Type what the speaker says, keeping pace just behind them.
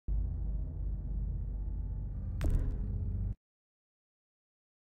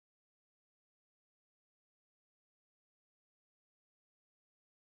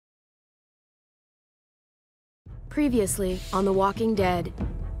Previously on The Walking Dead.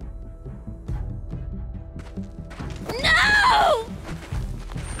 No!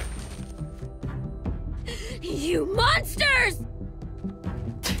 You monsters!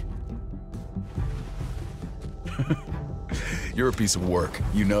 You're a piece of work.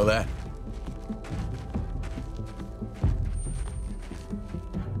 You know that?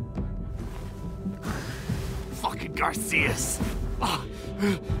 Fucking Garcias. Oh,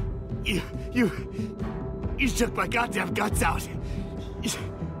 you shook my goddamn guts out.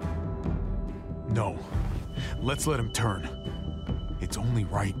 No. Let's let him turn. It's only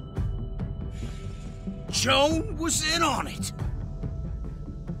right. Joan was in on it.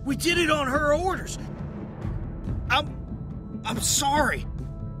 We did it on her orders. I'm sorry.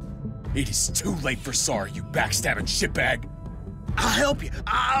 It is too late for sorry, you backstabbing shitbag. I'll help you.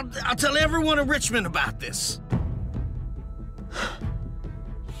 I'll tell everyone in Richmond about this.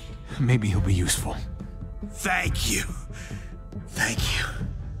 Maybe he'll be useful. Thank you. Thank you.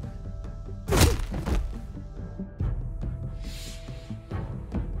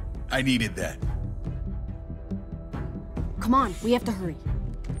 I needed that. Come on, we have to hurry.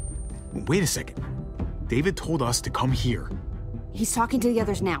 Wait a second. David told us to come here. He's talking to the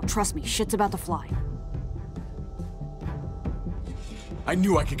others now. Trust me, shit's about to fly. I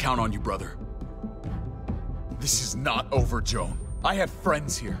knew I could count on you, brother. This is not over, Joan. I have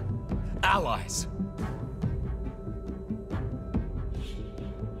friends here. Allies.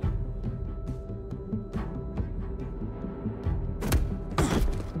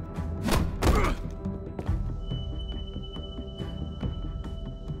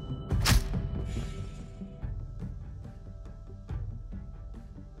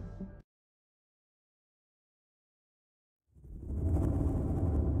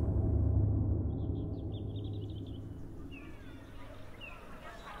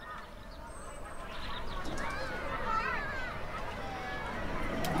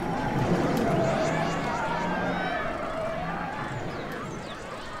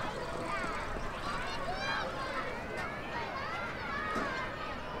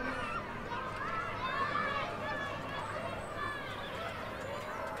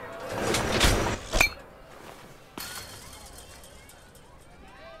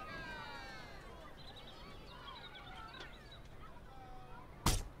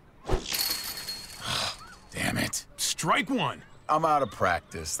 Damn it. Strike one! I'm out of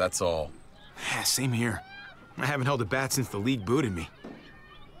practice, that's all. Same here. I haven't held a bat since the league booted me.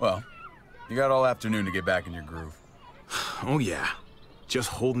 Well, you got all afternoon to get back in your groove. Oh yeah. Just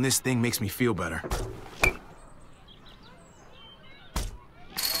holding this thing makes me feel better.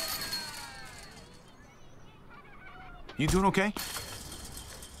 You doing okay?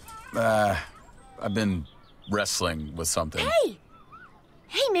 I've been wrestling with something. Hey!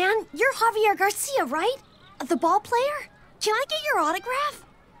 Hey, man, you're Javier Garcia, right? The ball player? Can I get your autograph?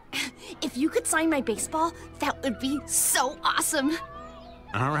 If you could sign my baseball, that would be so awesome.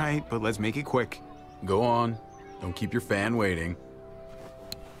 All right, but let's make it quick. Go on. Don't keep your fan waiting.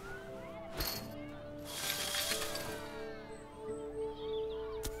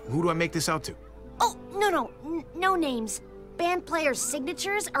 Who do I make this out to? Oh, no names. Band players'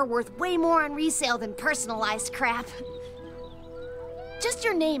 signatures are worth way more on resale than personalized crap. Just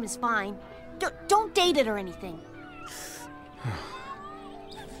your name is fine. Don't date it or anything.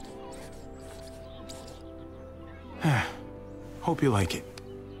 Hope you like it.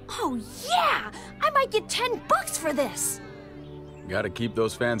 Oh, yeah! I might get $10 for this. Gotta keep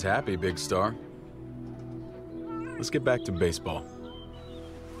those fans happy, big star. Let's get back to baseball.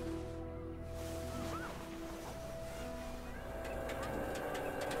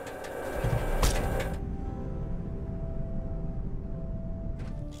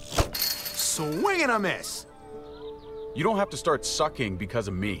 Swing and a miss! You don't have to start sucking because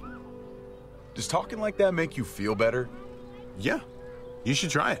of me. Does talking like that make you feel better? Yeah, you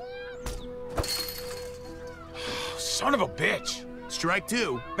should try it. Son of a bitch! Strike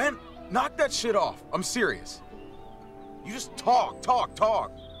two. Man, knock that shit off. I'm serious. You just talk.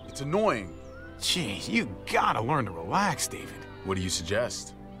 It's annoying. Jeez, you gotta learn to relax, David. What do you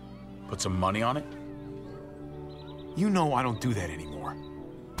suggest? Put some money on it? You know I don't do that anymore.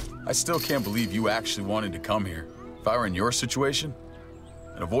 I still can't believe you actually wanted to come here. If I were in your situation,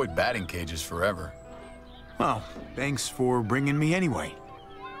 I'd avoid batting cages forever. Well, thanks for bringing me anyway.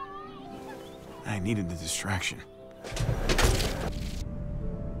 I needed the distraction.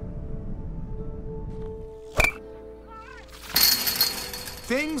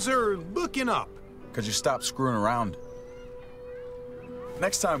 Things are looking up. Because you stopped screwing around.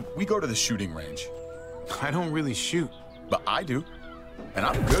 Next time, we go to the shooting range. I don't really shoot. But I do. And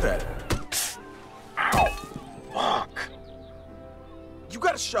I'm good at it. Ow! You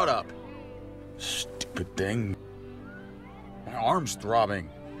gotta shut up. Stupid thing. My arm's throbbing.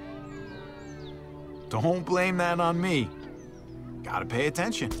 Don't blame that on me. Gotta pay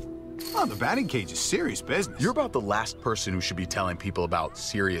attention. Oh, the batting cage is serious business. You're about the last person who should be telling people about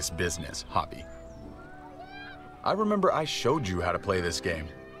serious business, Hobby. I remember I showed you how to play this game.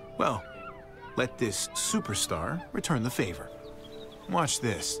 Well, let this superstar return the favor. Watch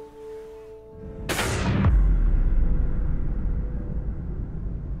this.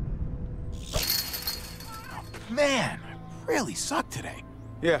 Man, I really suck today.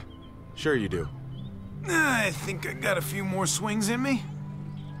 Yeah, sure you do. I think I got a few more swings in me.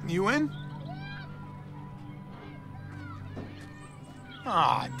 You in?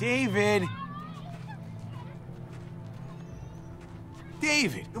 Ah, David.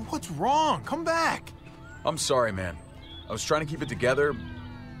 David, what's wrong? Come back. I'm sorry, man. I was trying to keep it together.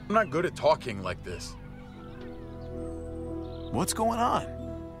 I'm not good at talking like this. What's going on?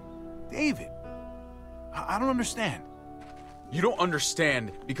 David, I don't understand. You don't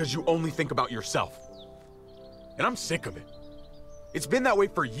understand because you only think about yourself. And I'm sick of it. It's been that way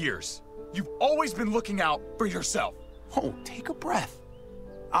for years. You've always been looking out for yourself. Oh, take a breath.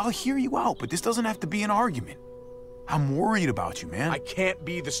 I'll hear you out, but this doesn't have to be an argument. I'm worried about you, man. I can't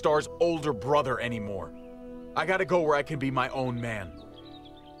be the star's older brother anymore. I gotta go where I can be my own man.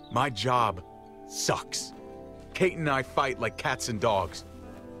 My job sucks. Kate and I fight like cats and dogs.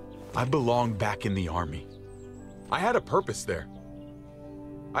 I belong back in the army. I had a purpose there.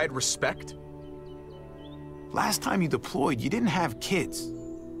 I had respect. Last time you deployed, you didn't have kids.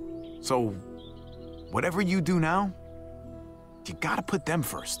 So, whatever you do now, you gotta put them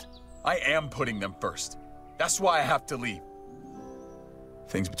first. I am putting them first. That's why I have to leave.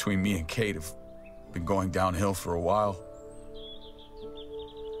 Things between me and Kate have been going downhill for a while.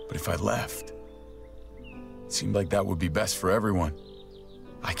 But if I left, it seemed like that would be best for everyone.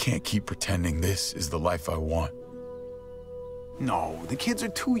 I can't keep pretending this is the life I want. No, the kids are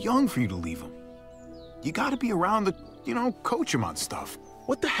too young for you to leave them. You gotta be around to, coach them on stuff.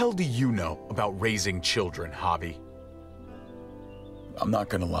 What the hell do you know about raising children, Hobby? I'm not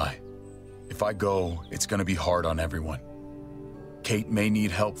gonna lie. If I go, it's gonna be hard on everyone. Kate may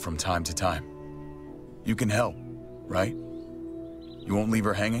need help from time to time. You can help, right? You won't leave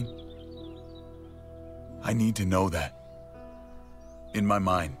her hanging? I need to know that. In my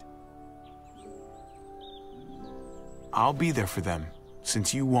mind. I'll be there for them,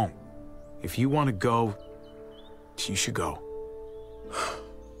 since you won't. If you want to go, you should go.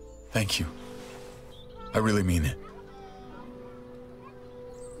 Thank you. I really mean it.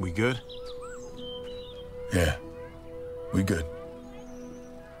 We good? Yeah, we good.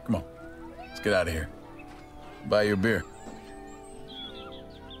 Come on, let's get out of here. Buy you a beer.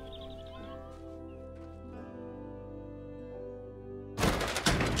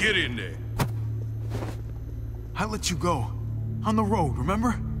 Get in there. I let you go. On the road,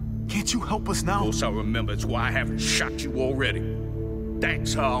 remember? Can't you help us now? Of course I remember. It's why I haven't shot you already.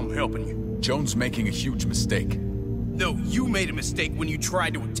 That's how I'm helping you. Joan's making a huge mistake. No, you made a mistake when you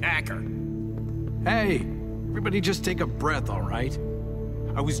tried to attack her. Hey, everybody just take a breath, all right?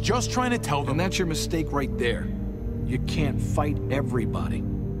 I was just trying to tell them. And that's your mistake right there. You can't fight everybody.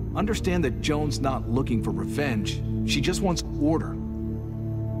 Understand that Joan's not looking for revenge. She just wants order.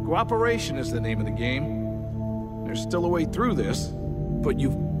 Cooperation is the name of the game. There's still a way through this, but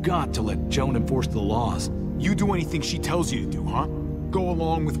you've got to let Joan enforce the laws. You do anything she tells you to do, huh? Go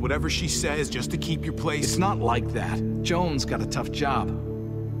along with whatever she says just to keep your place? It's not like that. Joan's got a tough job.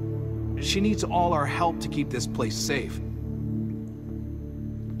 She needs all our help to keep this place safe.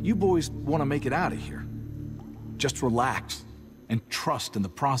 You boys want to make it out of here. Just relax and trust in the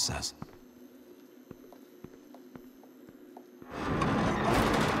process.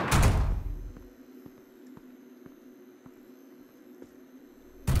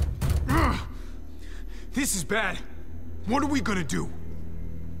 This is bad. What are we gonna do?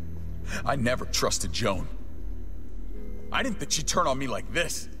 I never trusted Joan. I didn't think she'd turn on me like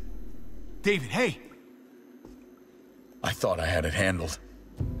this. David, hey! I thought I had it handled.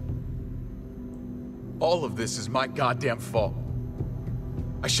 All of this is my goddamn fault.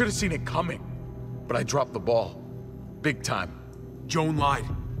 I should have seen it coming, but I dropped the ball. Big time. Joan lied.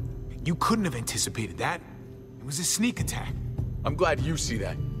 You couldn't have anticipated that. It was a sneak attack. I'm glad you see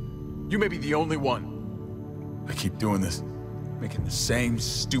that. You may be the only one. I keep doing this, making the same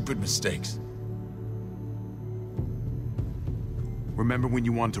stupid mistakes. Remember when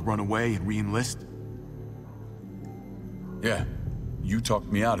you wanted to run away and re-enlist? Yeah, you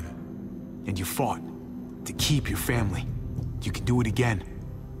talked me out of it. And you fought to keep your family. You can do it again.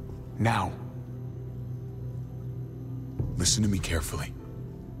 Now. Listen to me carefully.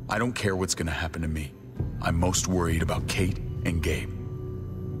 I don't care what's gonna happen to me. I'm most worried about Kate and Gabe.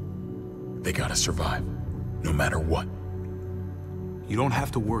 They gotta survive, no matter what. You don't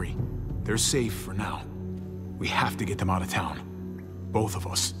have to worry. They're safe for now. We have to get them out of town. Both of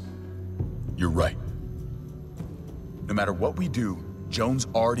us. You're right. No matter what we do, Jones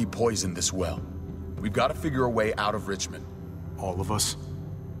already poisoned this well. We've got to figure a way out of Richmond. All of us?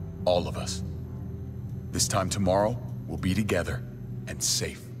 All of us. This time tomorrow, we'll be together and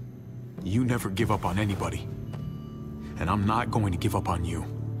safe. You never give up on anybody. And I'm not going to give up on you.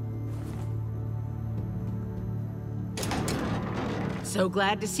 So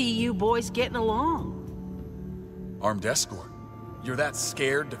glad to see you boys getting along. Armed escort? You're that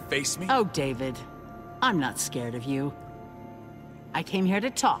scared to face me? Oh, David, I'm not scared of you. I came here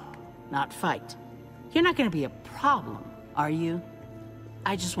to talk, not fight. You're not going to be a problem, are you?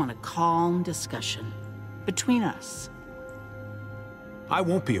 I just want a calm discussion between us. I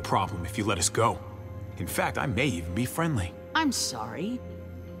won't be a problem if you let us go. In fact, I may even be friendly. I'm sorry.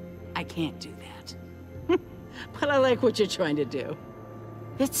 I can't do that. But I like what you're trying to do.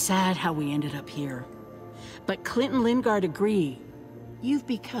 It's sad how we ended up here. But Clint and Lingard agree. You've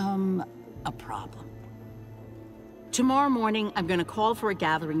become a problem. Tomorrow morning, I'm going to call for a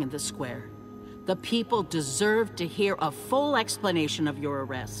gathering in the square. The people deserve to hear a full explanation of your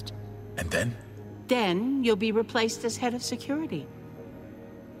arrest. And then? Then you'll be replaced as head of security.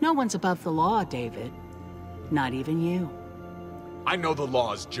 No one's above the law, David. Not even you. I know the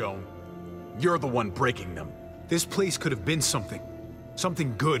laws, Joan. You're the one breaking them. This place could have been something.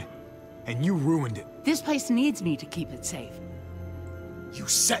 Something good. And you ruined it. This place needs me to keep it safe. You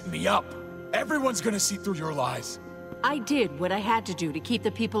set me up. Everyone's gonna see through your lies. I did what I had to do to keep the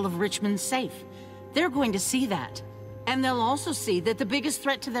people of Richmond safe. They're going to see that. And they'll also see that the biggest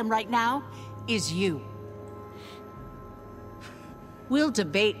threat to them right now is you. We'll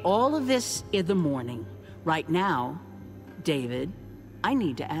debate all of this in the morning. Right now, David, I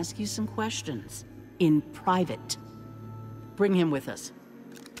need to ask you some questions. In private. Bring him with us.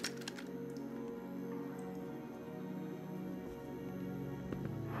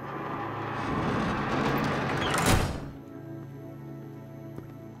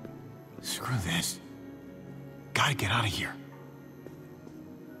 Screw this. Gotta get out of here.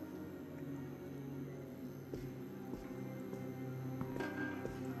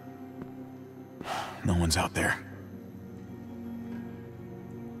 No one's out there.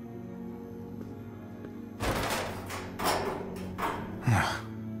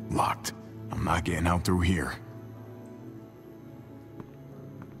 Locked. I'm not getting out through here.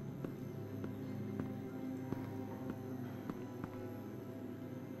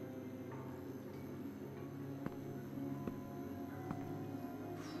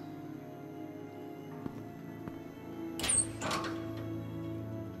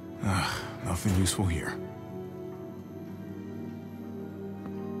 Nothing useful here.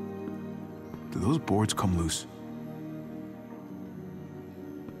 Do those boards come loose?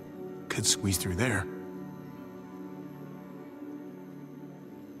 Could squeeze through there.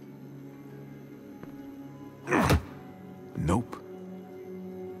 Nope.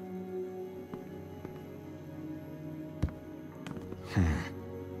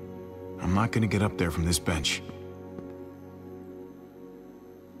 I'm not gonna get up there from this bench.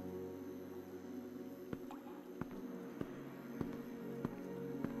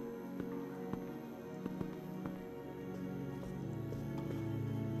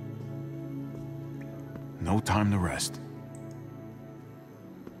 No time to rest.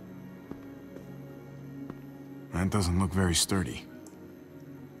 That doesn't look very sturdy.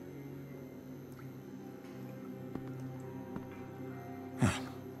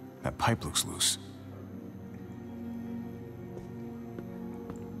 That pipe looks loose.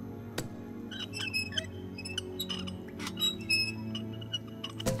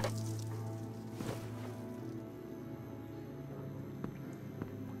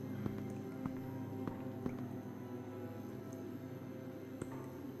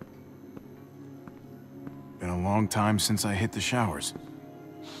 Been a long time since I hit the showers.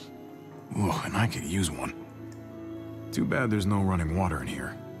 Ooh, and I could use one. Too bad there's no running water in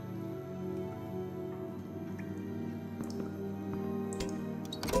here.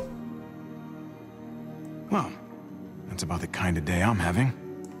 Well, that's about the kind of day I'm having.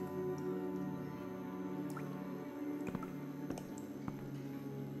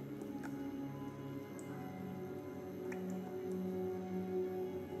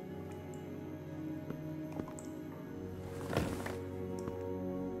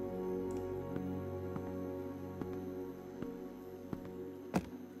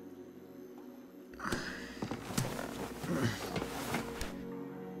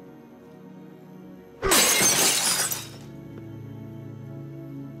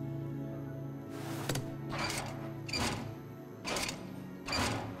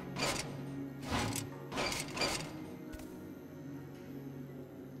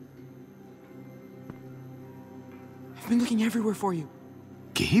 I've been looking everywhere for you.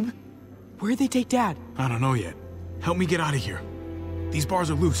 Gabe? Where'd they take Dad? I don't know yet. Help me get out of here. These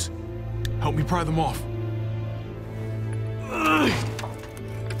bars are loose. Help me pry them off.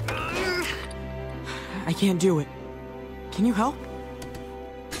 I can't do it. Can you help?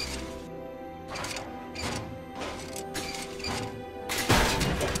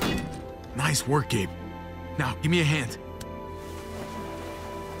 Nice work, Gabe. Now, give me a hand.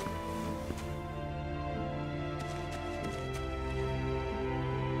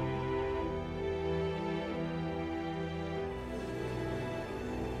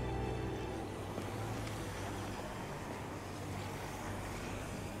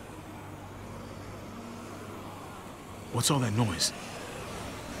 What's all that noise?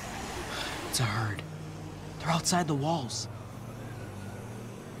 It's a herd. They're outside the walls.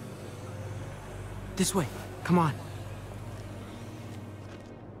 This way. Come on.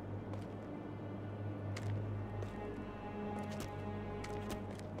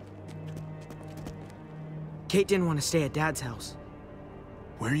 Kate didn't want to stay at Dad's house.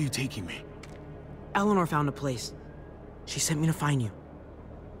 Where are you taking me? Eleanor found a place. She sent me to find you.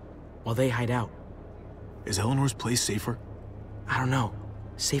 While they hide out. Is Eleanor's place safer? I don't know.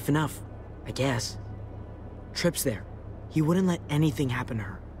 Safe enough, I guess. Tripp's there. He wouldn't let anything happen to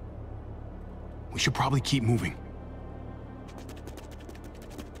her. We should probably keep moving.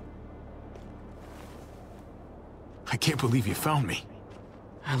 I can't believe you found me.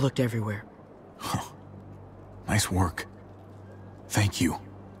 I looked everywhere. Huh. Nice work. Thank you.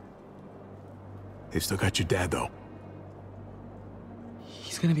 They've still got your dad, though.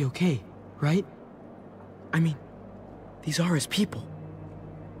 He's gonna be okay, right? I mean, these are his people.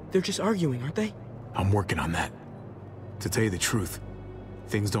 They're just arguing, aren't they? I'm working on that. To tell you the truth,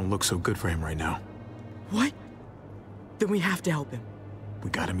 things don't look so good for him right now. What? Then we have to help him. We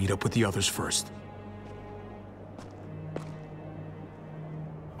gotta meet up with the others first.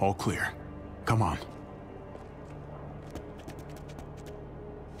 All clear. Come on.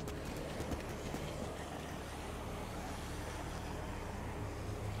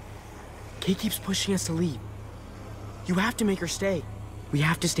 Kate keeps pushing us to leave. You have to make her stay. We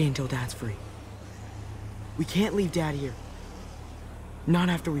have to stay until Dad's free. We can't leave Dad here. Not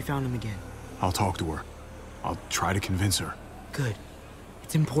after we found him again. I'll talk to her. I'll try to convince her. Good.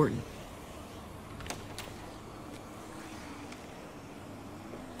 It's important.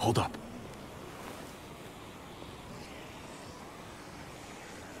 Hold up.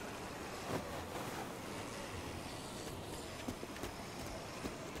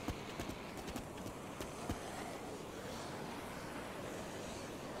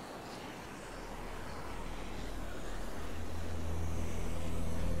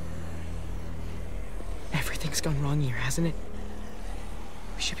 Everything's gone wrong here, hasn't it?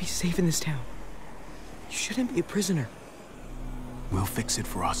 We should be safe in this town. You shouldn't be a prisoner. We'll fix it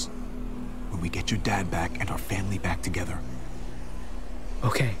for us. When we get your dad back and our family back together.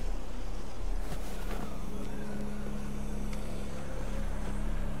 Okay.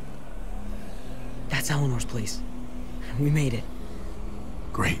 That's Eleanor's place. We made it.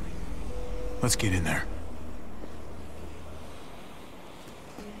 Great. Let's get in there.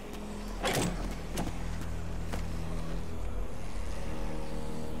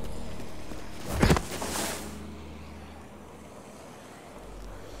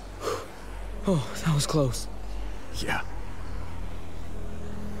 Oh, that was close. Yeah.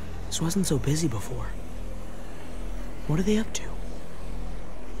 This wasn't so busy before. What are they up to?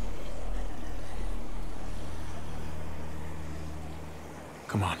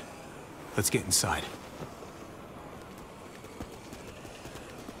 Come on. Let's get inside.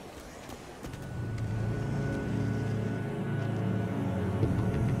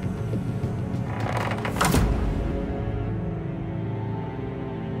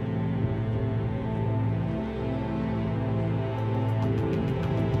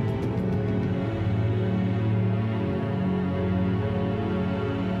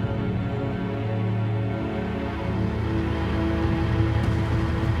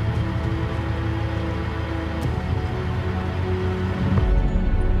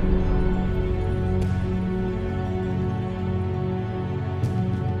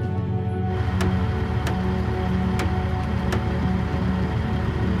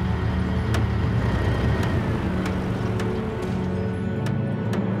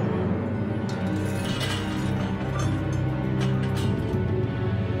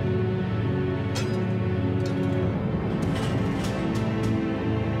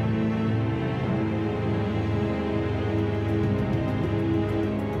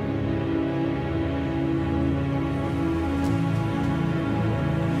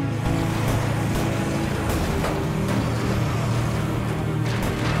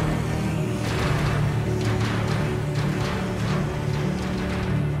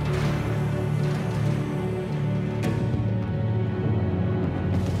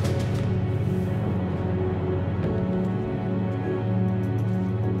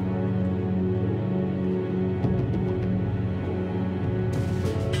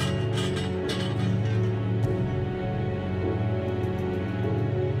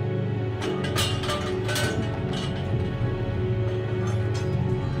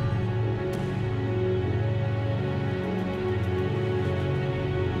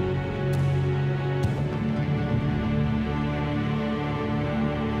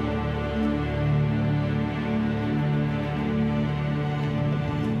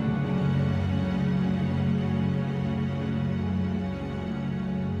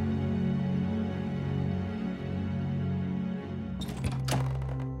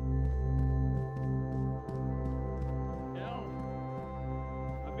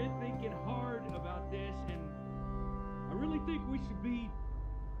 think we should be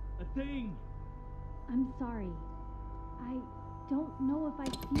a thing. I'm sorry. I don't know if I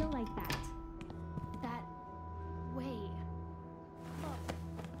feel like that. That way. Look,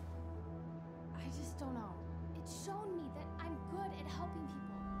 I just don't know. It's shown me that I'm good at helping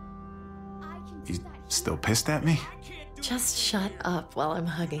people. I can do You that. still pissed at me? Just shut up while I'm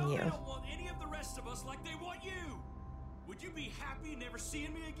hugging you. They don't want any of the rest of us like they want you. Would you be happy never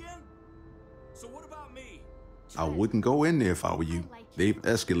seeing me again? So what about me? I wouldn't go in there if I were you. They've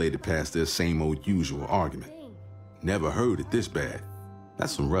escalated past their same old usual argument. Never heard it this bad.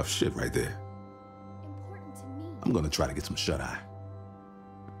 That's some rough shit right there. Important to me. I'm gonna try to get some shut-eye.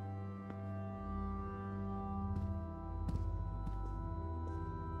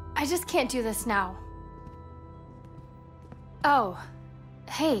 I just can't do this now. Oh,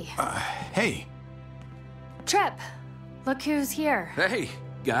 hey. Hey. Trip. Look who's here. Hey,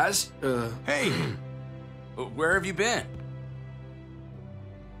 guys. Hey. Where have you been?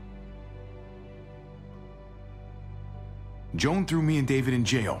 Joan threw me and David in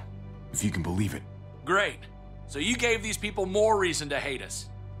jail, if you can believe it. Great. So you gave these people more reason to hate us.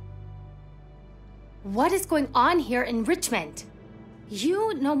 What is going on here in Richmond?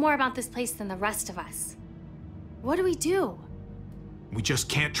 You know more about this place than the rest of us. What do we do? We just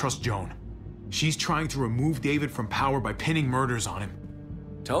can't trust Joan. She's trying to remove David from power by pinning murders on him.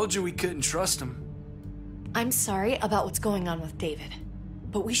 Told you we couldn't trust him. I'm sorry about what's going on with David,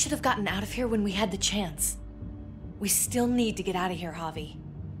 but we should have gotten out of here when we had the chance. We still need to get out of here, Javi.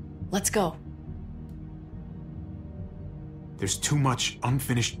 Let's go. There's too much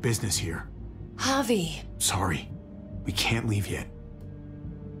unfinished business here. Javi. Sorry. We can't leave yet.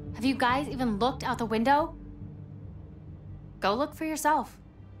 Have you guys even looked out the window? Go look for yourself.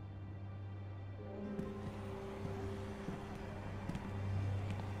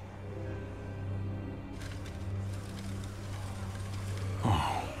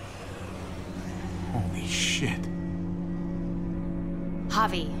 Oh. Holy shit.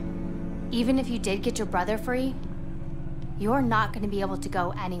 Javi, even if you did get your brother free, you're not going to be able to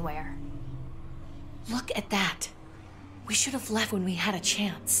go anywhere. Look at that. We should have left when we had a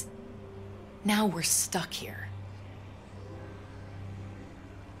chance. Now we're stuck here.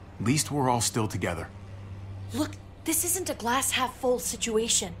 At least we're all still together. Look, this isn't a glass half full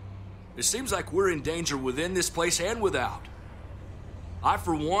situation. It seems like we're in danger within this place and without. I,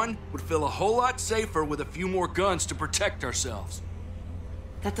 for one, would feel a whole lot safer with a few more guns to protect ourselves.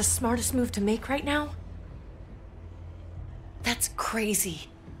 That the smartest move to make right now? That's crazy.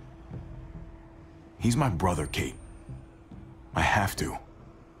 He's my brother, Kate. I have to.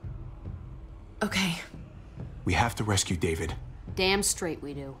 Okay. We have to rescue David. Damn straight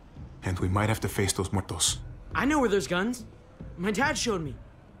we do. And we might have to face those muertos. I know where there's guns. My dad showed me.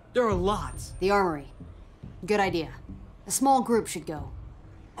 There are lots. The armory. Good idea. A small group should go.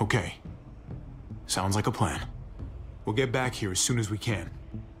 Okay. Sounds like a plan. We'll get back here as soon as we can.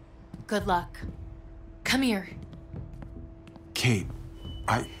 Good luck. Come here. Kate,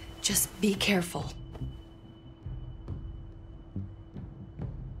 Just be careful.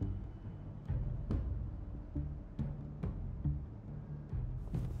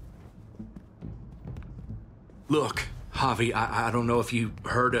 Look, Javi, I don't know if you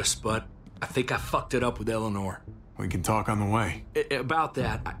heard us, but I think I fucked it up with Eleanor. We can talk on the way. About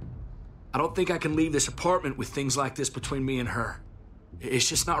that, I don't think I can leave this apartment with things like this between me and her. It's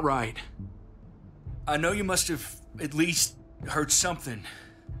just not right. I know you must have at least heard something.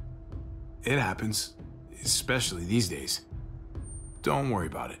 It happens, especially these days. Don't worry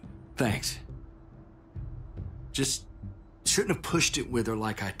about it. Thanks. Just shouldn't have pushed it with her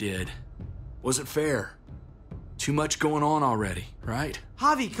like I did. Wasn't fair. Too much going on already, right?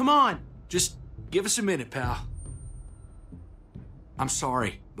 Javi, come on! Just give us a minute, pal. I'm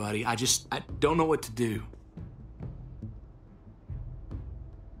sorry, buddy. I don't know what to do.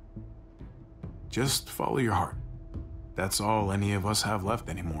 Just follow your heart. That's all any of us have left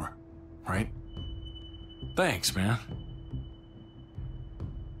anymore, right? Thanks, man.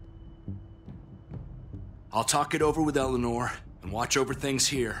 I'll talk it over with Eleanor and watch over things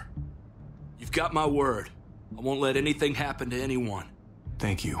here. You've got my word. I won't let anything happen to anyone.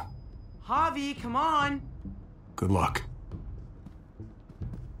 Thank you. Javi, come on! Good luck.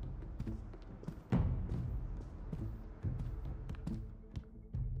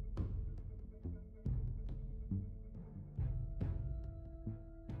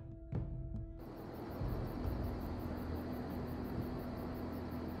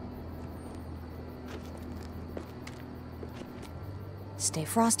 Stay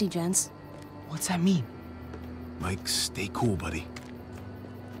frosty, gents. What's that mean? Like, stay cool, buddy.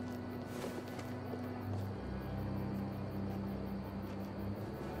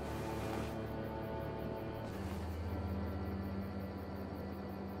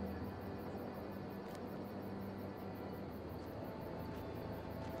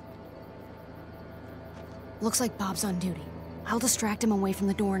 Looks like Bob's on duty. I'll distract him away from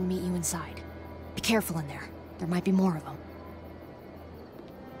the door and meet you inside. Be careful in there. There might be more of them.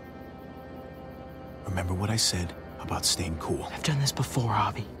 Remember what I said about staying cool? I've done this before,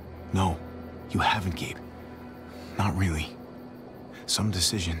 Javi. No, you haven't, Gabe. Not really. Some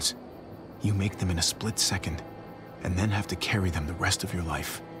decisions, you make them in a split second, and then have to carry them the rest of your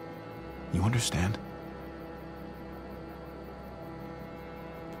life. You understand?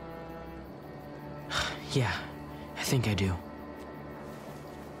 Yeah, I think I do.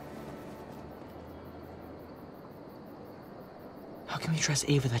 How can we trust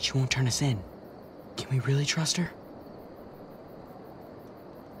Ava that she won't turn us in? Can we really trust her?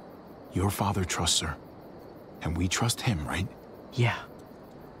 Your father trusts her, and we trust him, right? Yeah.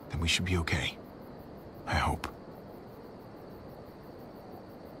 Then we should be okay. I hope.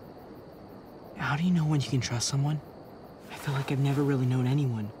 How do you know when you can trust someone? I feel like I've never really known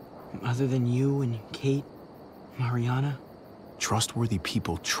anyone, other than you and Kate, Mariana. Trustworthy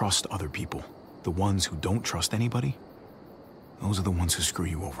people trust other people. The ones who don't trust anybody, those are the ones who screw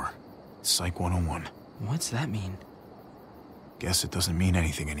you over. Psych 101. What's that mean? Guess it doesn't mean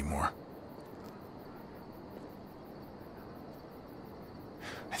anything anymore.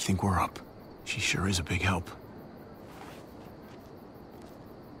 I think we're up. She sure is a big help.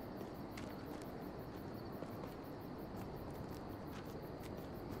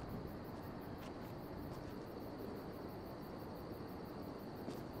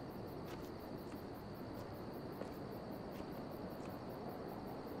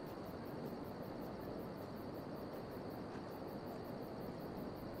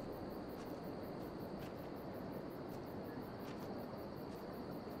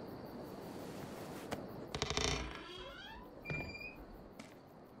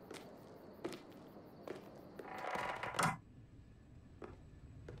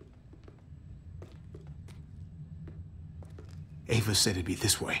 Ava said it'd be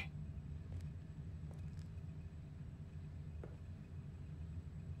this way.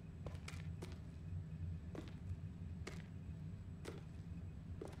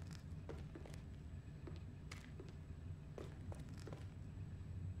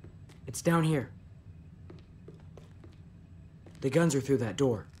 It's down here. The guns are through that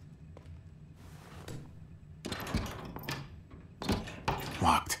door.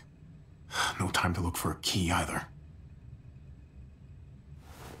 Locked. No time to look for a key either.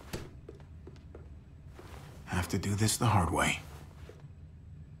 Have to do this the hard way.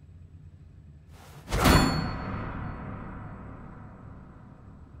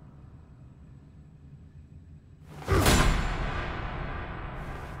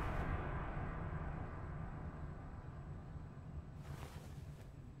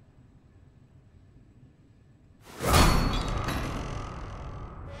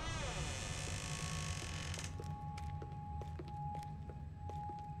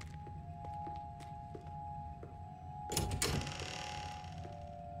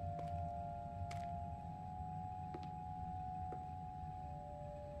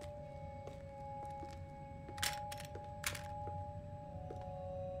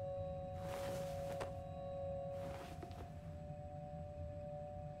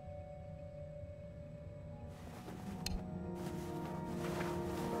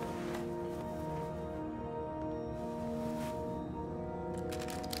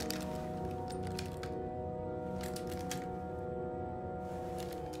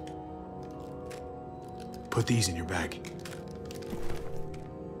 Put these in your bag.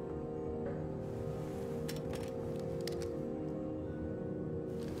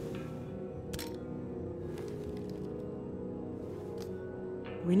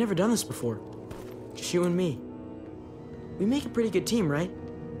 We've never done this before. Just you and me. We make a pretty good team, right?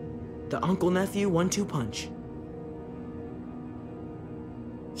 The uncle-nephew 1-2 punch.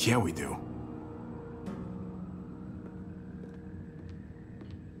 Yeah, we do.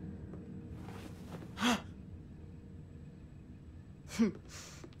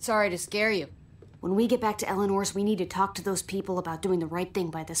 Sorry to scare you. When we get back to Eleanor's, we need to talk to those people about doing the right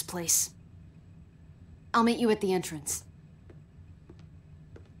thing by this place. I'll meet you at the entrance.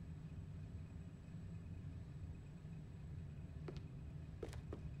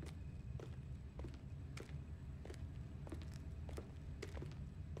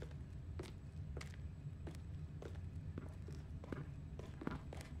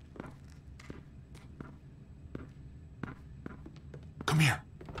 Come here.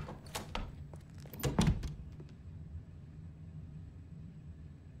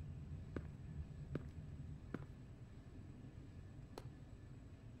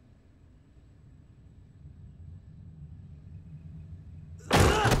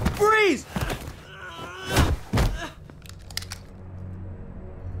 Freeze!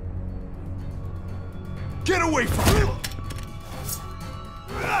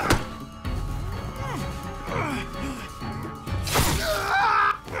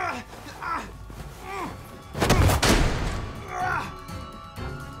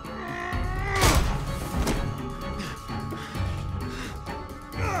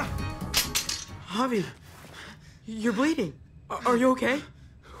 Javi, you're bleeding. Are you okay?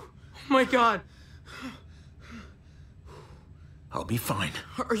 Oh my God. I'll be fine.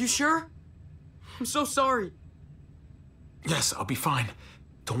 Are you sure? I'm so sorry. Yes, I'll be fine.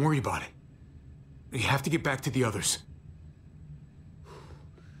 Don't worry about it. You have to get back to the others.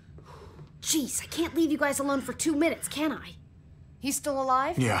 Jeez, I can't leave you guys alone for 2 minutes, can I? He's still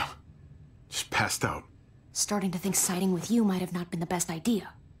alive? Yeah. Just passed out. Starting to think siding with you might have not been the best idea.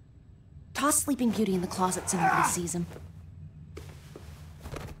 Toss Sleeping Beauty in the closet so nobody sees him.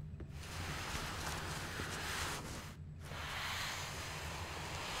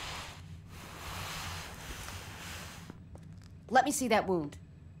 Let me see that wound.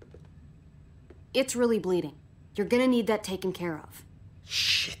 It's really bleeding. You're gonna need that taken care of.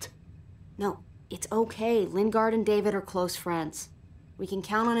 Shit. No, it's okay. Lingard and David are close friends. We can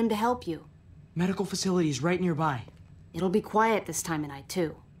count on him to help you. Medical facility's right nearby. It'll be quiet this time of night,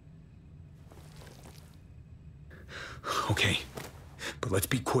 too. Okay, but let's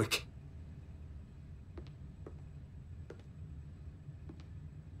be quick.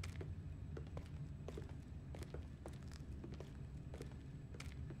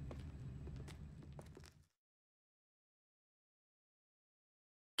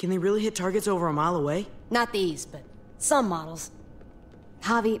 Can they really hit targets over a mile away? Not these, but some models.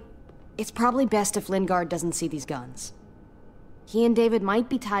 Javi, it's probably best if Lingard doesn't see these guns. He and David might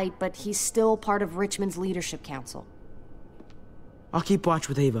be tight, but he's still part of Richmond's leadership council. I'll keep watch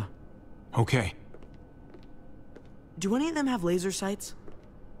with Ava. Okay. Do any of them have laser sights?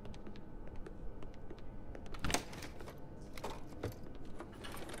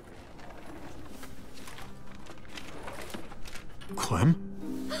 Clem?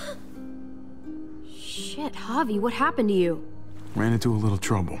 Shit, Javi, what happened to you? Ran into a little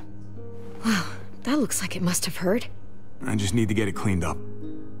trouble. Wow, that looks like it must have hurt. I just need to get it cleaned up.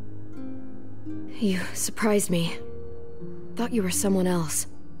 You surprised me. Thought you were someone else.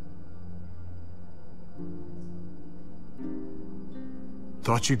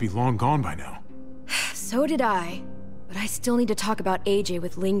 Thought you'd be long gone by now. So did I. But I still need to talk about AJ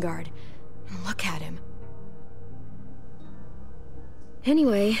with Lingard. Look at him.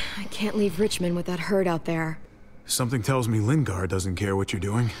 Anyway, I can't leave Richmond with that herd out there. Something tells me Lingard doesn't care what you're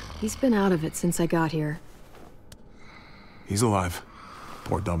doing. He's been out of it since I got here. He's alive.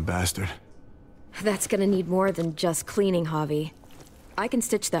 Poor dumb bastard. That's gonna need more than just cleaning, Javi. I can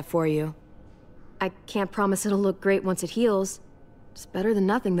stitch that for you. I can't promise it'll look great once it heals. It's better than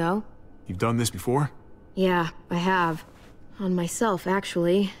nothing, though. You've done this before? Yeah, I have. On myself,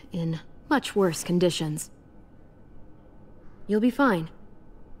 actually, in much worse conditions. You'll be fine.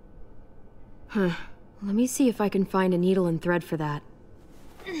 Huh. Let me see if I can find a needle and thread for that.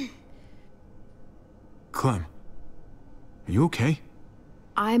 Clem, are you okay?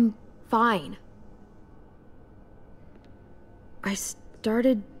 I'm fine. I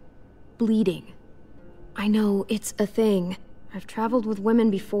started bleeding. I know, it's a thing. I've traveled with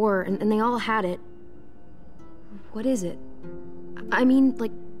women before, and they all had it. What is it? I mean,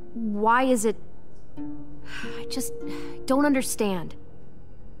 like, why is it... I just don't understand.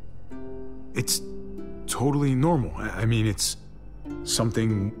 It's totally normal. I mean, it's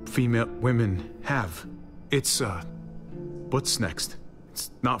something female women have. It's, what's next?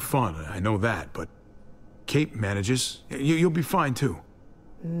 It's not fun, I know that, but Kate manages. You'll be fine, too.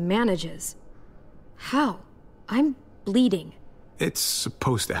 Manages? How? I'm bleeding. It's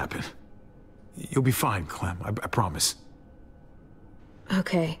supposed to happen. You'll be fine, Clem, I promise.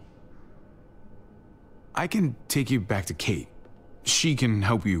 Okay. I can take you back to Kate. She can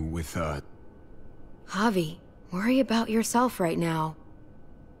help you with, Javi, worry about yourself right now.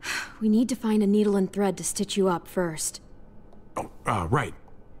 We need to find a needle and thread to stitch you up first. Oh, right.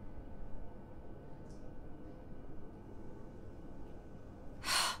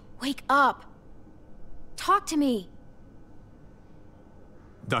 Wake up! Talk to me!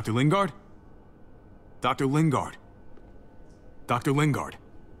 Dr. Lingard? Dr. Lingard? Dr. Lingard?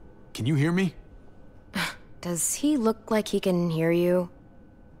 Can you hear me? Does he look like he can hear you?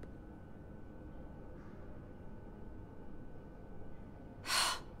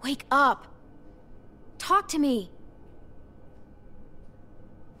 Wake up! Talk to me!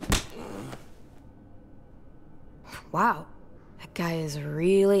 Wow, that guy is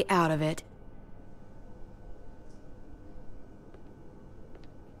really out of it.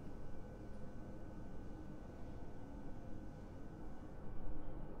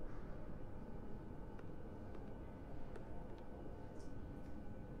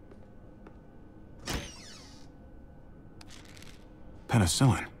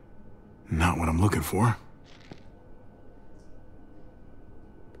 Penicillin. Not what I'm looking for.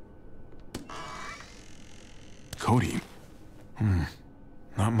 codeine.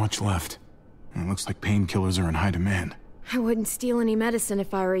 Not much left. It looks like painkillers are in high demand. I wouldn't steal any medicine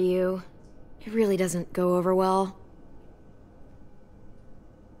if I were you. It really doesn't go over well.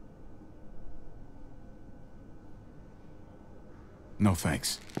 No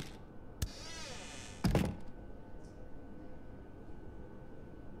thanks.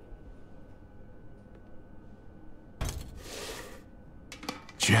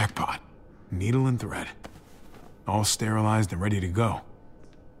 Jackpot. Needle and thread. All sterilized and ready to go.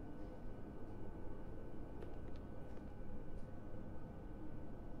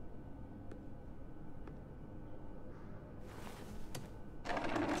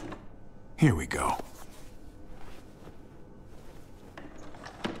 Here we go.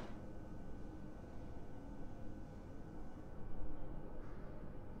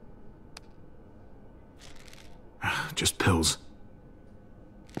 Just pills.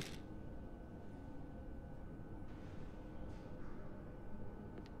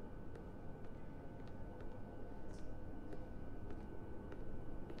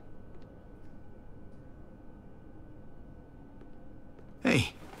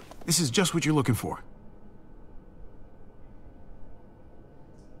 Hey, this is just what you're looking for.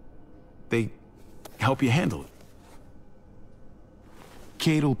 They help you handle it.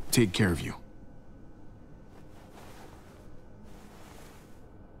 Kate'll take care of you.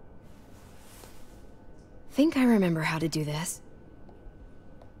 Think I remember how to do this.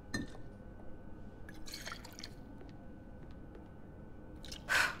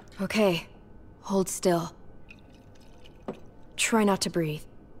 Okay, hold still. Try not to breathe.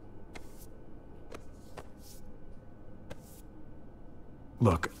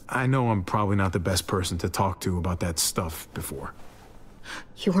 Look, I know I'm probably not the best person to talk to about that stuff before.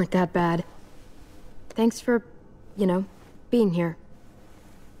 You weren't that bad. Thanks for, being here.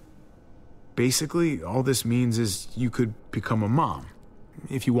 Basically, all this means is you could become a mom,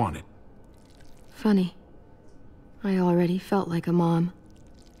 if you wanted. Funny. I already felt like a mom.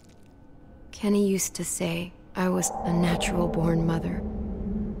 Kenny used to say I was a natural-born mother.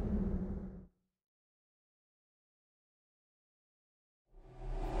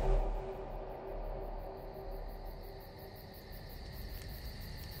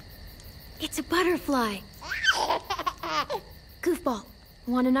 It's a butterfly. Goofball,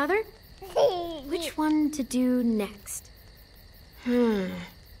 want another? Which one to do next?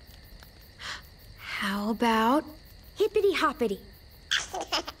 How about hippity-hoppity?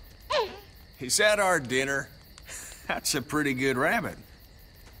 Is that our dinner? That's a pretty good rabbit.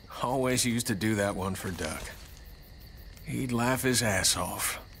 Always used to do that one for Duck. He'd laugh his ass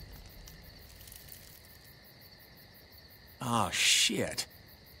off. Oh, shit.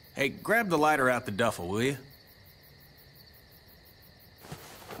 Hey, grab the lighter out the duffel, will you?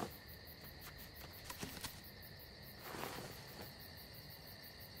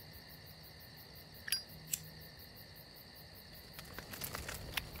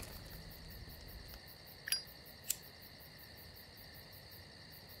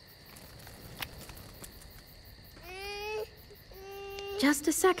 Just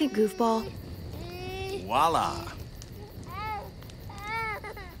a second, goofball. Voila.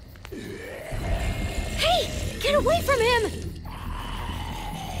 Hey! Get away from him!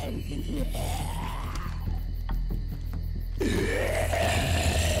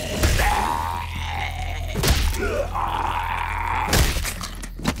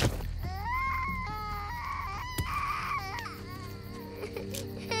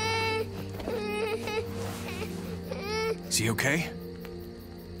 Is he okay?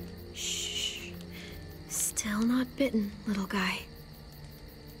 Shh. Still not bitten, little guy.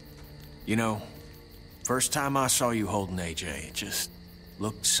 You know, first time I saw you holding AJ, it just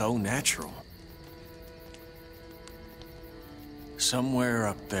looked so natural. Somewhere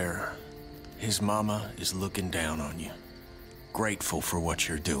up there, his mama is looking down on you. Grateful for what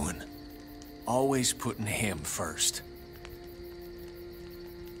you're doing. Always putting him first.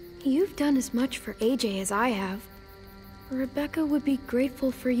 You've done as much for AJ as I have. Rebecca would be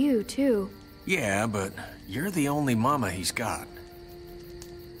grateful for you, too. Yeah, but you're the only mama he's got.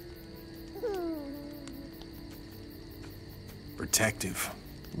 Protective,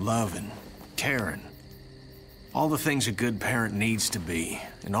 loving, caring. All the things a good parent needs to be,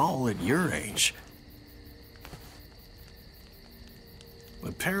 and all at your age.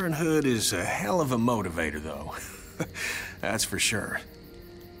 But parenthood is a hell of a motivator, though. That's for sure.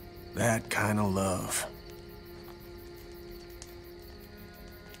 That kind of love.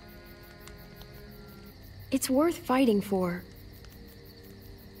 It's worth fighting for.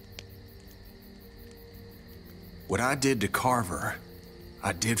 What I did to Carver,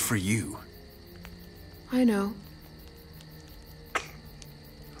 I did for you. I know.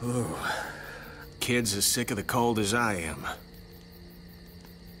 Ooh. Kid's as sick of the cold as I am.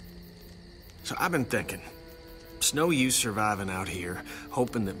 So I've been thinking, it's no use surviving out here,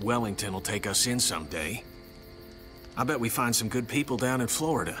 hoping that Wellington will take us in someday. I bet we find some good people down in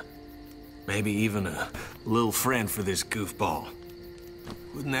Florida. Maybe even a little friend for this goofball.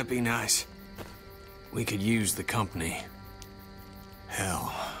 Wouldn't that be nice? We could use the company.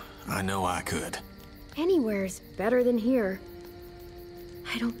 Hell, I know I could. Anywhere's better than here.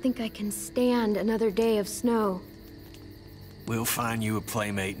 I don't think I can stand another day of snow. We'll find you a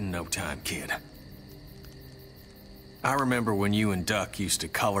playmate in no time, kid. I remember when you and Duck used to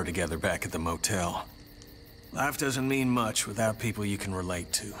color together back at the motel. Life doesn't mean much without people you can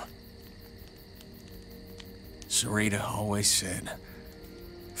relate to. Sarita always said,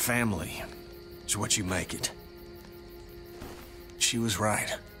 family is what you make it. She was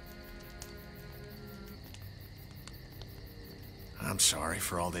right. I'm sorry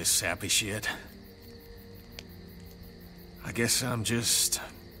for all this sappy shit. I guess I'm just...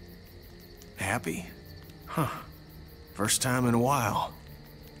 happy? Huh. First time in a while.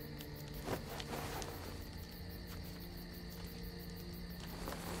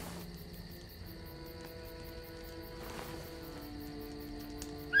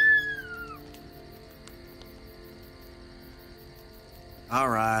 All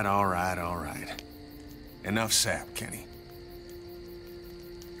right. Enough sap, Kenny.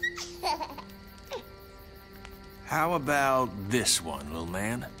 How about this one, little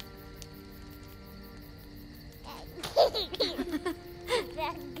man?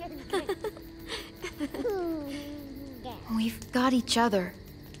 We've got each other.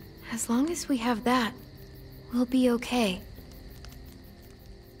 As long as we have that, we'll be okay.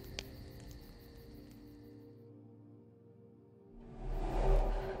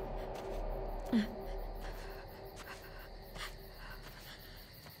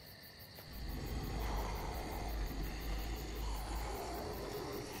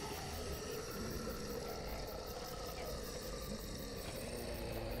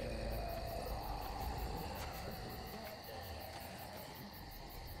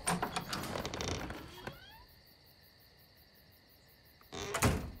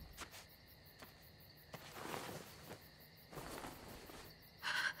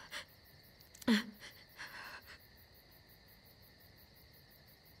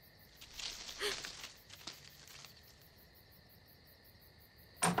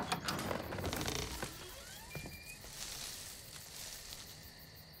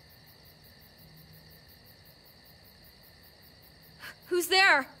 Who's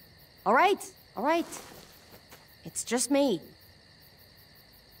there? All right. It's just me.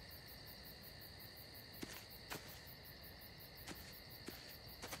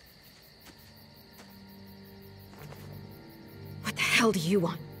 What the hell do you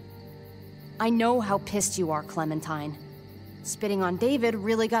want? I know how pissed you are, Clementine. Spitting on David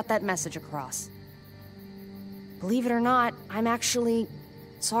really got that message across. Believe it or not, I'm actually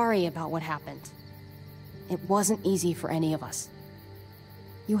sorry about what happened. It wasn't easy for any of us.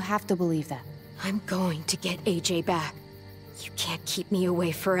 You have to believe that. I'm going to get AJ back. You can't keep me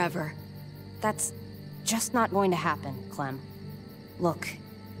away forever. That's just not going to happen, Clem. Look,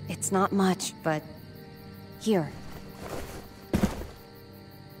 it's not much, but... here.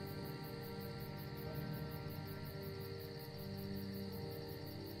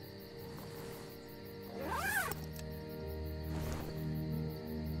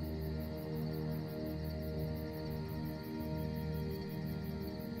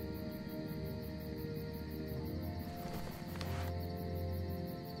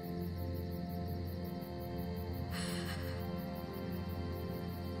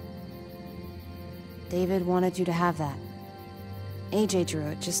 David wanted you to have that. AJ drew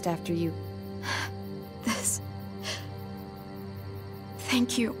it just after you... This...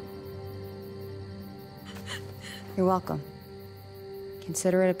 Thank you. You're welcome.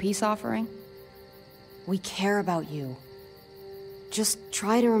 Consider it a peace offering. We care about you. Just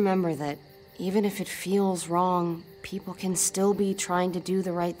try to remember that even if it feels wrong, people can still be trying to do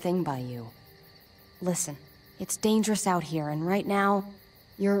the right thing by you. Listen, it's dangerous out here, and right now,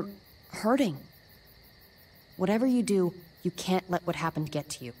 you're hurting. Whatever you do, you can't let what happened get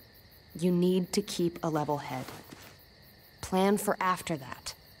to you. You need to keep a level head. Plan for after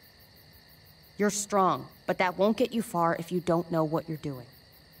that. You're strong, but that won't get you far if you don't know what you're doing.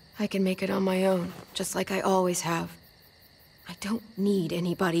 I can make it on my own, just like I always have. I don't need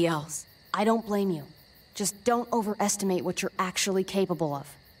anybody else. I don't blame you. Just don't overestimate what you're actually capable of.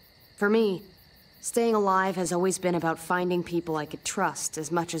 For me, staying alive has always been about finding people I could trust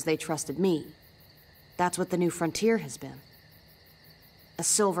as much as they trusted me. That's what the New Frontier has been. a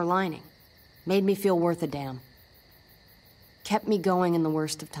silver lining. Made me feel worth a damn. Kept me going in the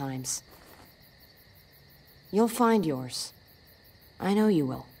worst of times. You'll find yours. I know you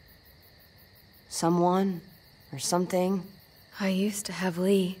will. Someone or something. I used to have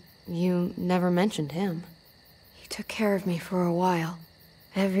Lee. You never mentioned him. He took care of me for a while.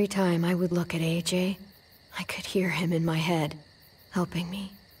 Every time I would look at AJ, I could hear him in my head, helping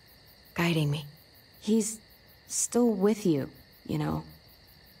me, guiding me. He's still with you, you know.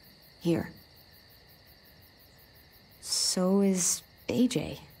 Here. So is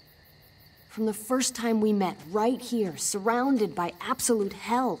AJ. From the first time we met, right here, surrounded by absolute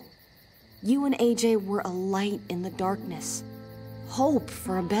hell, you and AJ were a light in the darkness. Hope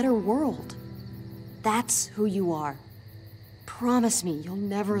for a better world. That's who you are. Promise me you'll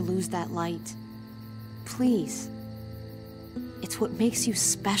never lose that light. Please. It's what makes you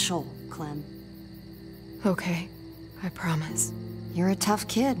special, Clem. Okay, I promise. You're a tough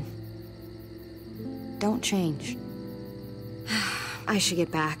kid. Don't change. I should get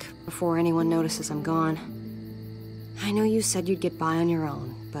back before anyone notices I'm gone. I know you said you'd get by on your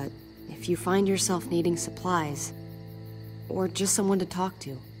own, but if you find yourself needing supplies, or just someone to talk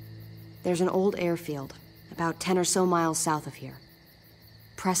to, there's an old airfield about 10 or so miles south of here.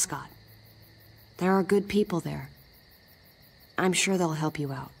 Prescott. There are good people there. I'm sure they'll help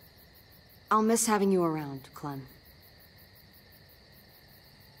you out. I'll miss having you around, Clem.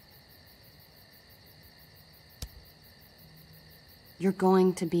 You're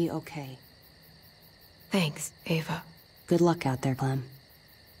going to be okay. Thanks, Ava. Good luck out there, Clem.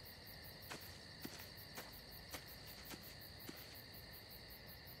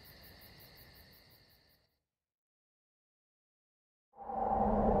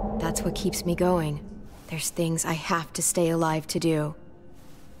 That's what keeps me going. There's things I have to stay alive to do.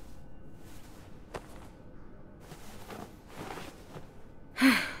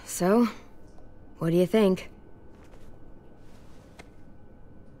 So, what do you think?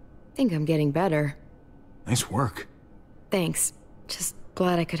 Think I'm getting better. Nice work. Thanks. Just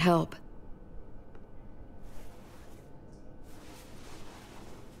glad I could help.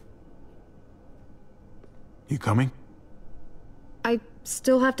 You coming? I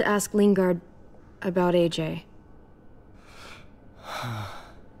still have to ask Lingard about AJ.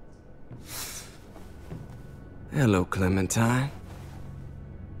 Hello, Clementine.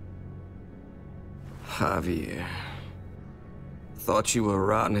 Javier. Thought you were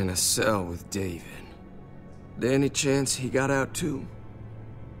rotting in a cell with David. There any chance he got out too?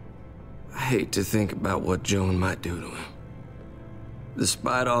 I hate to think about what Joan might do to him.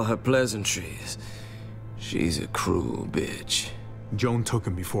 Despite all her pleasantries, she's a cruel bitch. Joan took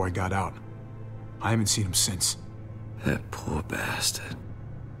him before I got out. I haven't seen him since. That poor bastard.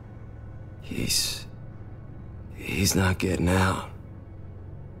 He's not getting out.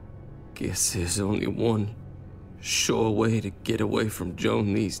 Guess there's only one sure way to get away from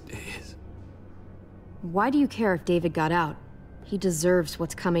Joan these days. Why do you care if David got out? He deserves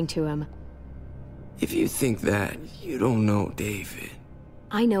what's coming to him. If you think that, you don't know David.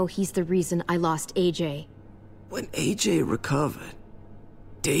 I know he's the reason I lost AJ. When AJ recovered,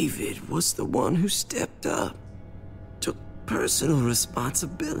 David was the one who stepped up. Took personal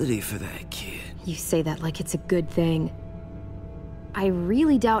responsibility for that kid. You say that like it's a good thing. I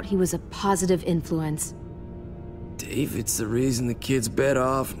really doubt he was a positive influence. David's the reason the kid's better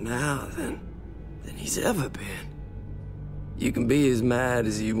off now than he's ever been. You can be as mad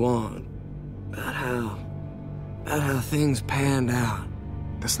as you want about how things panned out.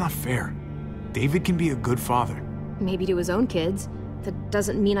 That's not fair. David can be a good father. Maybe to his own kids. That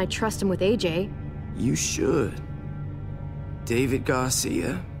doesn't mean I trust him with AJ. You should. David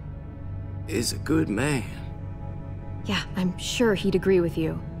Garcia is a good man. Yeah, I'm sure he'd agree with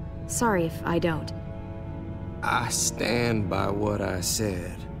you. Sorry if I don't. I stand by what I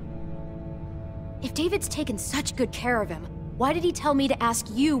said. If David's taken such good care of him, why did he tell me to ask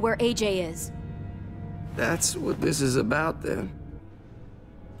you where AJ is? That's what this is about, then.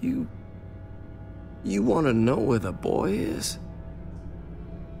 You want to know where the boy is?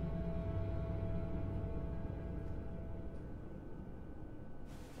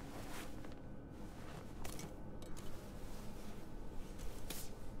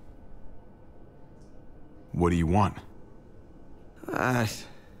 What do you want? I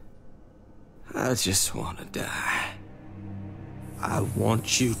just want to die. I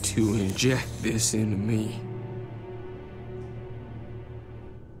want you to inject this into me.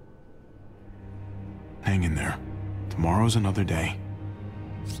 Hang in there. Tomorrow's another day.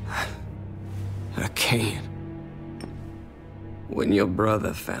 I can't. When your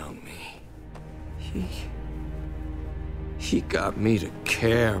brother found me, He got me to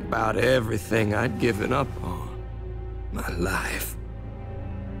care about everything I'd given up on. My life.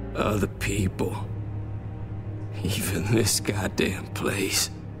 Other people. Even this goddamn place.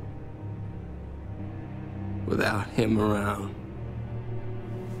 Without him around,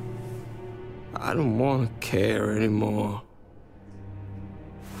 I don't want to care anymore.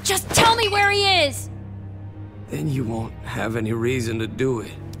 Just tell me where he is! Then you won't have any reason to do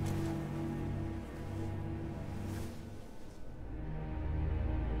it.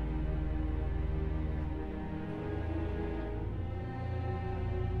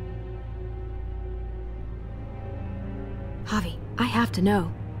 Javi, I have to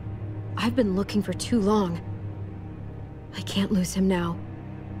know. I've been looking for too long. I can't lose him now.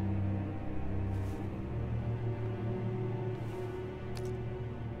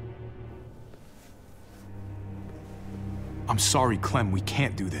 I'm sorry, Clem, we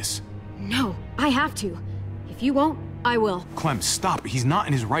can't do this. No, I have to. If you won't, I will. Clem, stop. He's not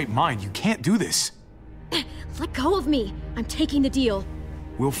in his right mind. You can't do this. Let go of me. I'm taking the deal.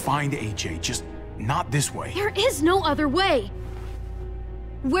 We'll find AJ, just not this way. There is no other way.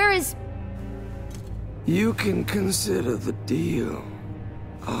 Where is... You can consider the deal.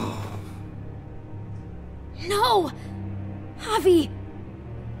 Oh. No! Javi!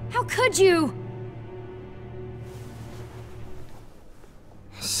 How could you?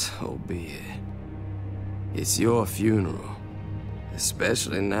 So be it. It's your funeral.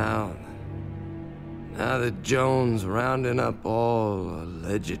 Especially now. Now that Joan's rounding up all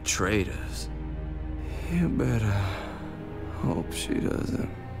alleged traitors. You better hope she doesn't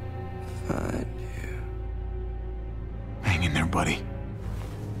find you. Hang in there, buddy.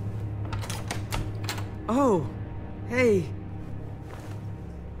 Oh, hey.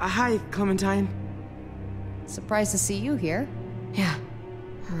 Hi, Clementine. Surprised to see you here. Yeah,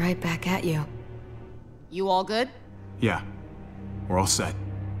 right back at you. You all good? Yeah, we're all set.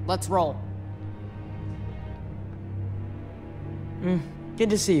 Let's roll. Good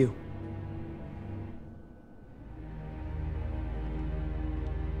to see you.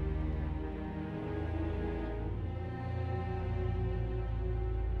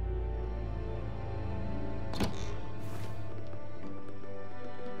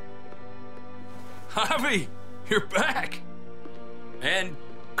 Javi, you're back! And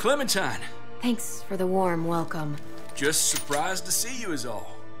Clementine. Thanks for the warm welcome. Just surprised to see you is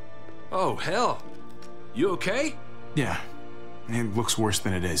all. Oh, hell. You okay? Yeah, it looks worse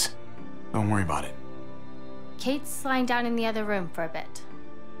than it is. Don't worry about it. Kate's lying down in the other room for a bit.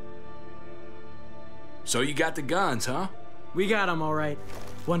 So you got the guns, huh? We got them all right.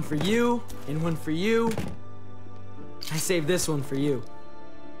 One for you, and one for you. I saved this one for you.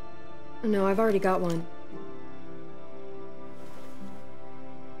 No, I've already got one.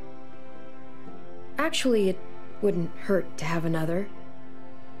 Actually, it wouldn't hurt to have another.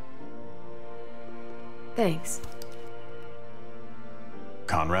 Thanks.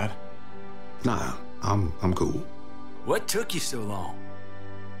 Conrad? Nah, I'm cool. What took you so long?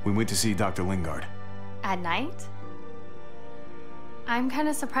 We went to see Dr. Lingard. At night? I'm kind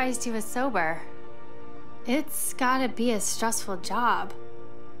of surprised he was sober. It's gotta be a stressful job.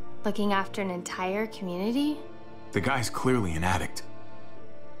 Looking after an entire community? The guy's clearly an addict.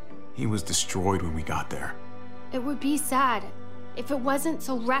 He was destroyed when we got there. It would be sad if it wasn't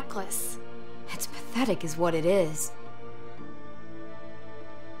so reckless. It's pathetic is what it is.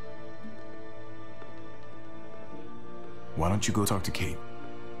 Why don't you go talk to Kate,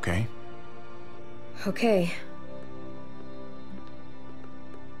 okay? Okay.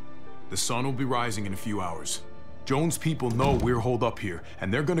 The sun will be rising in a few hours. Joan's people know we're holed up here,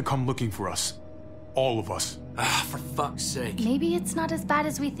 and they're gonna come looking for us. All of us. Ah, for fuck's sake. Maybe it's not as bad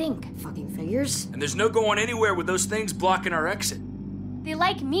as we think. Fucking figures. And there's no going anywhere with those things blocking our exit. They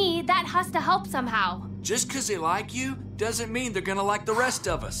like me, that has to help somehow. Just 'cause they like you doesn't mean they're gonna like the rest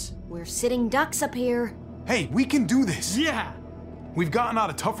of us. We're sitting ducks up here. Hey, we can do this! Yeah! We've gotten out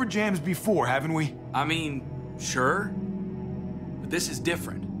of tougher jams before, haven't we? I mean, sure. But this is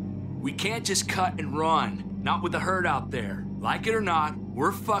different. We can't just cut and run. Not with the herd out there. Like it or not,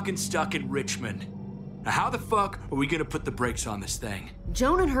 we're fucking stuck in Richmond. Now how the fuck are we gonna put the brakes on this thing?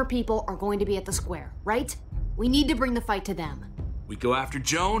 Joan and her people are going to be at the square, right? We need to bring the fight to them. We go after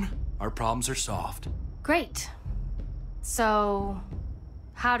Joan, our problems are solved. Great. So,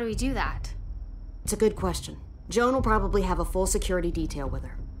 how do we do that? It's a good question. Joan will probably have a full security detail with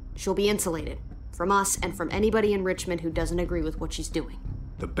her. She'll be insulated. From us and from anybody in Richmond who doesn't agree with what she's doing.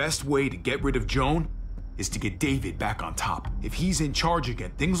 The best way to get rid of Joan is to get David back on top. If he's in charge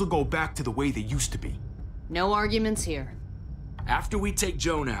again, things will go back to the way they used to be. No arguments here. After we take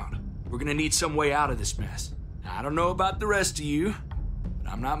Joan out, we're gonna need some way out of this mess. I don't know about the rest of you,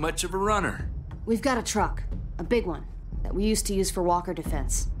 but I'm not much of a runner. We've got a truck, a big one, that we used to use for walker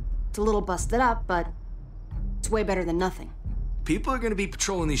defense. It's a little busted up, but it's way better than nothing. People are gonna be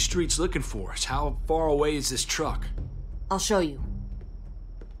patrolling these streets looking for us. How far away is this truck? I'll show you.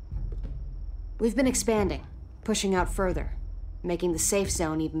 We've been expanding, pushing out further, making the safe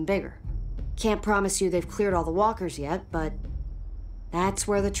zone even bigger. Can't promise you they've cleared all the walkers yet, but that's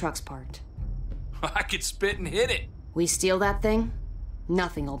where the truck's parked. I could spit and hit it. We steal that thing,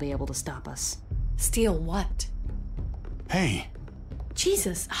 nothing will be able to stop us. Steal what? Hey.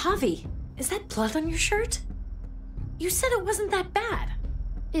 Jesus, Javi, is that blood on your shirt? You said it wasn't that bad.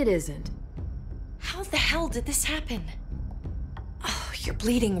 It isn't. How the hell did this happen? Oh, you're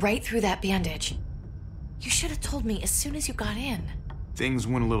bleeding right through that bandage. You should have told me as soon as you got in. Things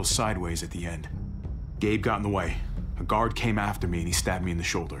went a little sideways at the end. Gabe got in the way. A guard came after me and he stabbed me in the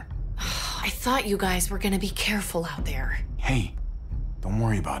shoulder. I thought you guys were gonna be careful out there. Hey, don't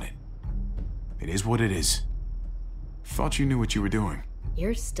worry about it. It is what it is. Thought you knew what you were doing.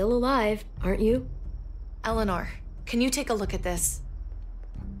 You're still alive, aren't you? Eleanor, can you take a look at this?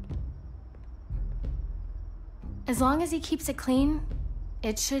 As long as he keeps it clean,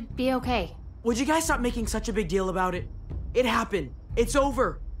 it should be okay. Would you guys stop making such a big deal about it? It happened. It's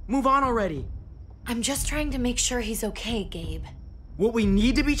over. Move on already. I'm just trying to make sure he's okay, Gabe. What we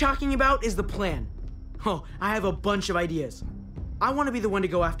need to be talking about is the plan. Oh, I have a bunch of ideas. I want to be the one to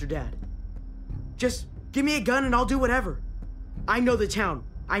go after Dad. Just give me a gun and I'll do whatever. I know the town.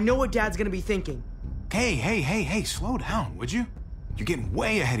 I know what Dad's gonna be thinking. Hey, slow down, would you? You're getting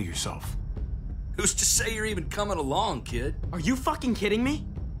way ahead of yourself. Who's to say you're even coming along, kid? Are you fucking kidding me?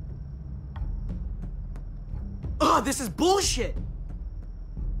 Ugh, this is bullshit!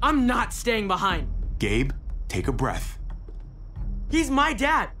 I'm not staying behind. Gabe, take a breath. He's my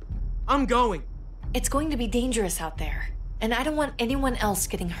dad. I'm going. It's going to be dangerous out there, and I don't want anyone else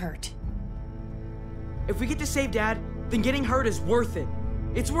getting hurt. If we get to save Dad, then getting hurt is worth it.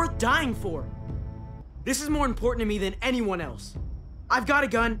 It's worth dying for. This is more important to me than anyone else. I've got a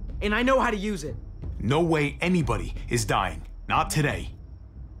gun, and I know how to use it. No way anybody is dying. Not today.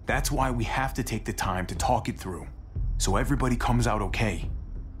 That's why we have to take the time to talk it through, so everybody comes out okay.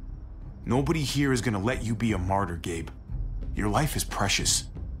 Nobody here is gonna let you be a martyr, Gabe. Your life is precious.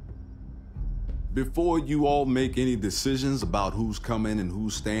 Before you all make any decisions about who's coming and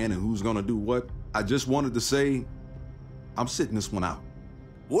who's staying and who's gonna do what, I just wanted to say, I'm sitting this one out.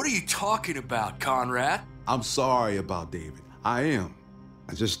 What are you talking about, Conrad? I'm sorry about David. I am.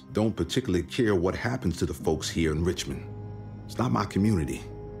 I just don't particularly care what happens to the folks here in Richmond. It's not my community,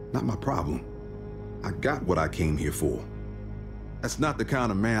 not my problem. I got what I came here for. That's not the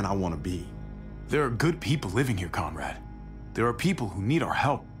kind of man I want to be. There are good people living here, Conrad. There are people who need our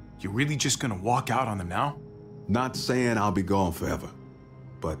help. You're really just gonna walk out on them now? Not saying I'll be gone forever,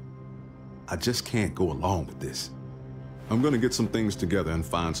 but I just can't go along with this. I'm gonna get some things together and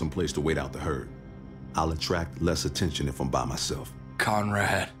find some place to wait out the herd. I'll attract less attention if I'm by myself.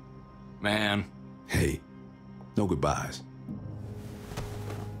 Conrad, man. Hey, no goodbyes.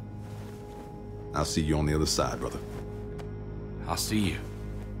 I'll see you on the other side, brother. I'll see you.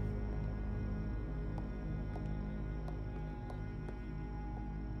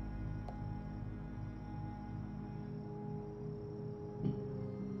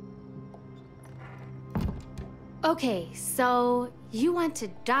 Okay, so you want to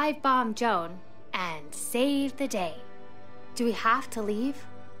dive bomb Joan and save the day. Do we have to leave?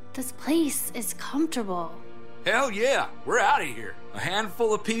 This place is comfortable. Hell yeah, we're out of here. A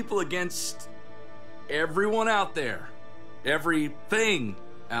handful of people against everyone out there. Everything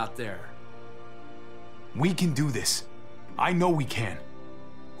out there. We can do this. I know we can.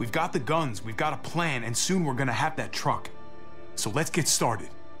 We've got the guns, we've got a plan, and soon we're gonna have that truck. So let's get started.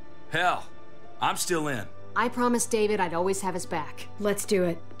 Hell, I'm still in. I promised David I'd always have his back. Let's do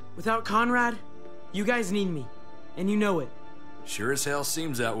it. Without Conrad, you guys need me, and you know it. Sure as hell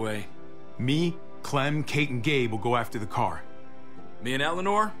seems that way. Me, Clem, Kate, and Gabe will go after the car. Me and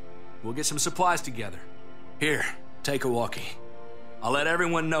Eleanor, we'll get some supplies together. Here, take a walkie. I'll let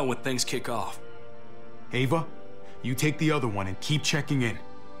everyone know when things kick off. Ava, you take the other one and keep checking in,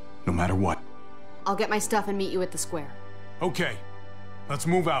 no matter what. I'll get my stuff and meet you at the square. Okay, let's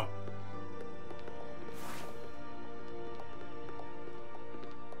move out.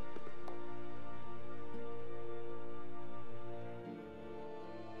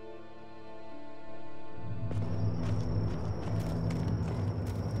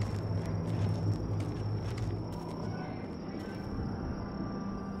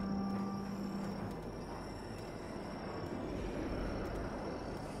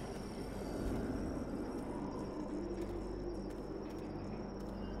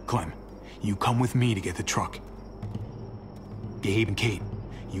 Clem, you come with me to get the truck. Gabe and Kate,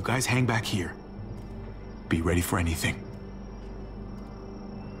 you guys hang back here. Be ready for anything.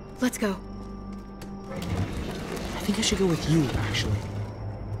 Let's go. I think I should go with you, actually.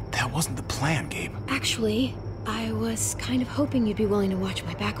 That wasn't the plan, Gabe. Actually, I was kind of hoping you'd be willing to watch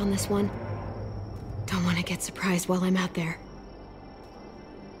my back on this one. Don't want to get surprised while I'm out there.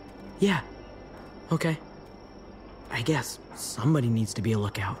 Yeah. Okay. I guess somebody needs to be a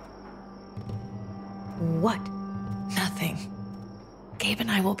lookout. What? Nothing. Gabe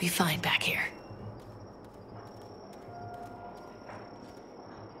and I will be fine back here.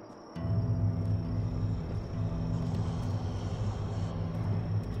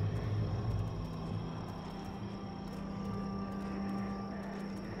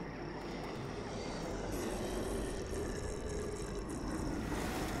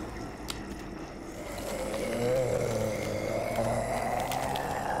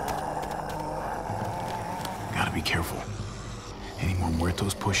 Gotta be careful. Any more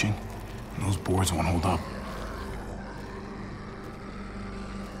muertos pushing, and those boards won't hold up.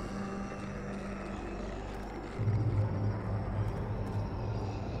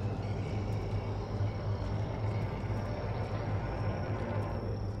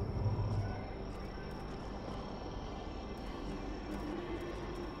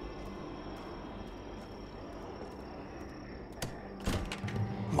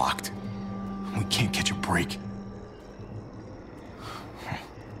 Locked. We can't catch a break.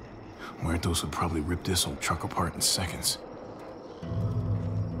 Muertos would probably rip this old truck apart in seconds.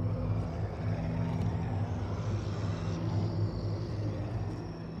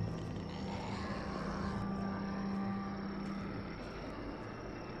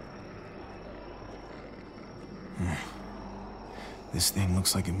 This thing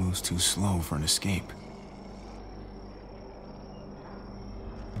looks like it moves too slow for an escape.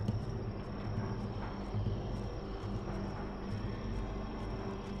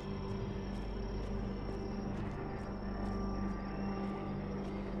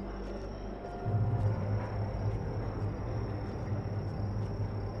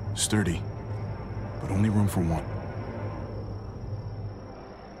 Sturdy, but only room for one.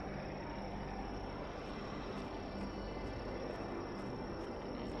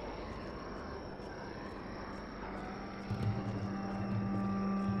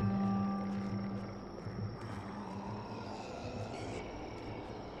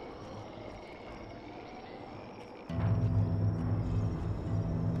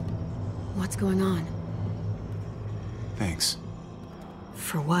 What's going on? Thanks.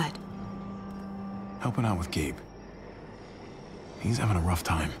 For what? Helping out with Gabe. He's having a rough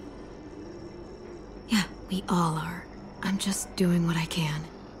time. Yeah, we all are. I'm just doing what I can.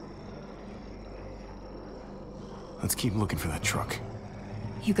 Let's keep looking for that truck.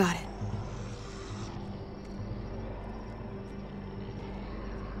 You got it.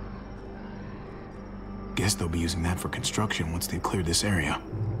 Guess they'll be using that for construction once they've cleared this area.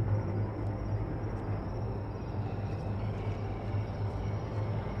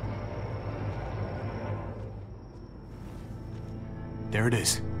 There it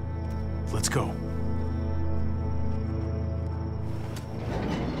is. Let's go.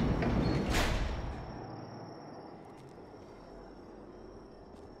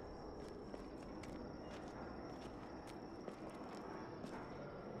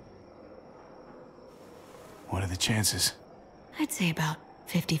 What are the chances? I'd say about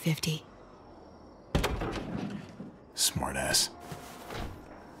 50-50. Smartass.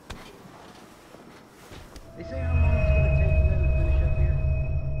 They say how long it's gonna take for them to finish up here.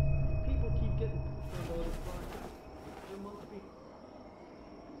 People keep getting concerned about this project. There must be.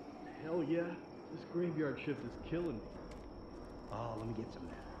 Hell yeah. This graveyard shift is killing me. Oh, let me get some of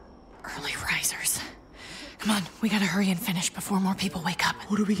that. Early risers. Come on, we gotta hurry and finish before more people wake up.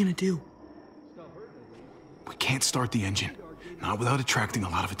 What are we gonna do? We can't start the engine. Not without attracting a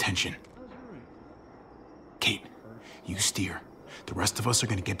lot of attention. Kate, you steer. The rest of us are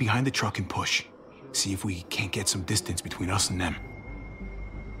gonna get behind the truck and push. See if we can't get some distance between us and them.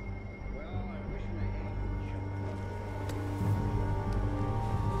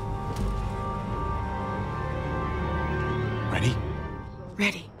 Ready?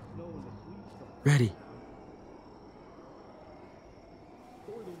 Ready. Ready.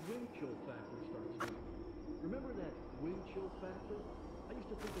 Or the wind chill factor starts moving. Remember that wind chill factor? I used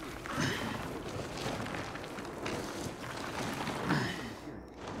to think it was...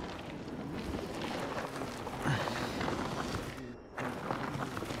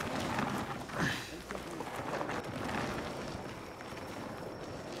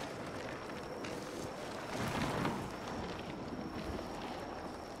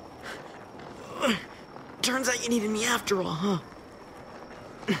 turns out you needed me after all, huh?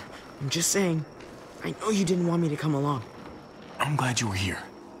 I'm just saying, I know you didn't want me to come along. I'm glad you were here,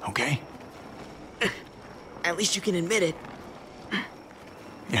 okay? At least you can admit it.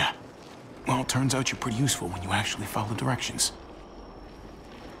 Yeah. Well, it turns out you're pretty useful when you actually follow directions.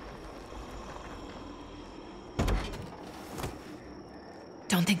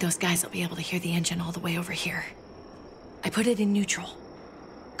 Don't think those guys will be able to hear the engine all the way over here. I put it in neutral.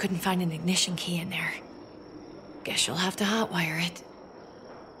 Couldn't find an ignition key in there. Guess you'll have to hotwire it.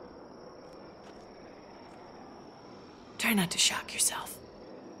 Try not to shock yourself.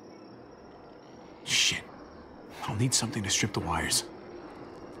 Shit. I'll need something to strip the wires.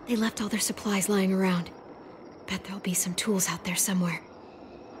 They left all their supplies lying around. Bet there'll be some tools out there somewhere.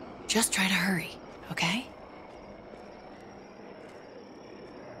 Just try to hurry, okay?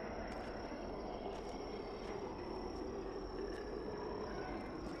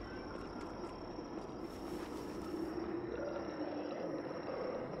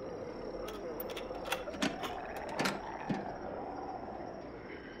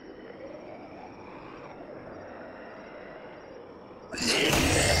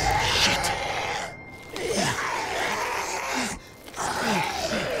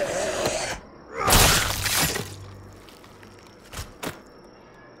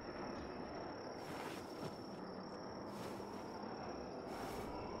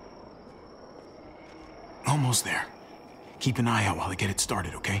 Almost there. Keep an eye out while I get it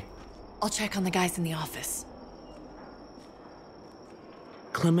started, okay? I'll check on the guys in the office.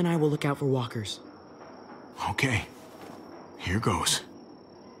 Clem and I will look out for walkers. Okay. Here goes.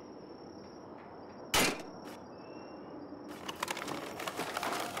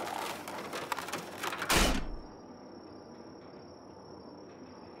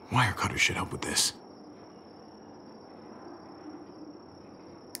 Wire cutter should help with this.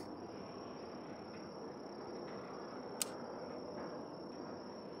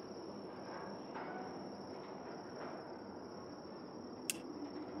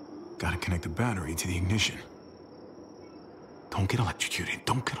 Gotta connect the battery to the ignition. Don't get electrocuted.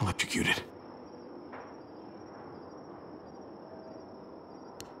 Don't get electrocuted.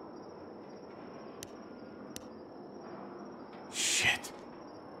 Shit.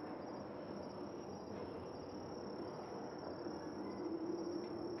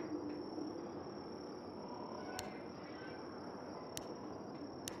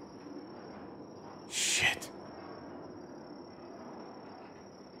 Shit.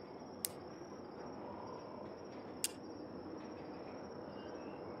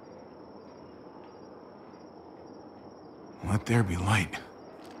 Let there be light.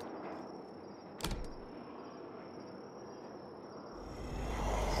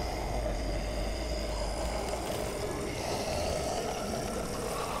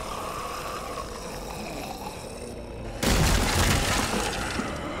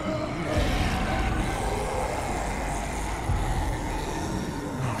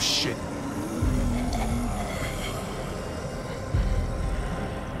 Oh, shit.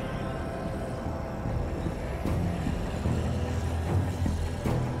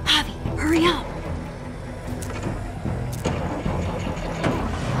 Hurry up!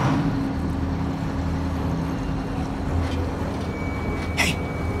 Hey,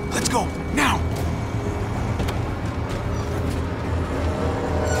 let's go, now!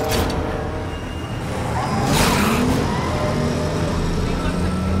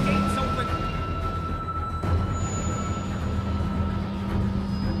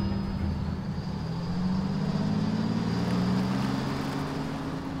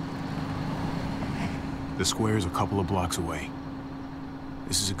 The square's a couple of blocks away.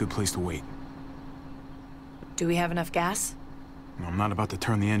 This is a good place to wait. Do we have enough gas? I'm not about to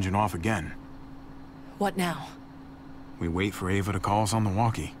turn the engine off again. What now? We wait for Ava to call us on the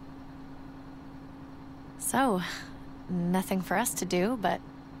walkie. So, nothing for us to do but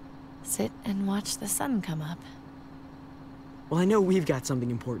sit and watch the sun come up. Well, I know we've got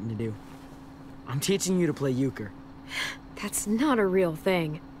something important to do. I'm teaching you to play euchre. That's not a real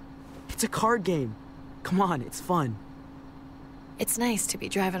thing. It's a card game. Come on, it's fun. It's nice to be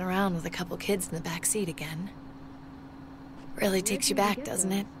driving around with a couple kids in the back seat again. Really takes you back,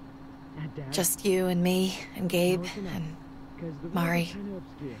 doesn't it? Just you and me and Gabe and Mari.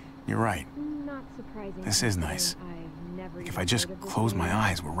 You're right. Not surprising. This is nice. Like if I just close my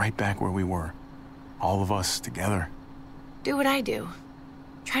eyes, we're right back where we were. All of us together. Do what I do.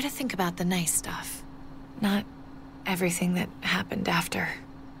 Try to think about the nice stuff. Not everything that happened after.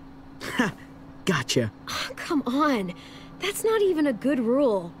 Gotcha. Oh, come on. That's not even a good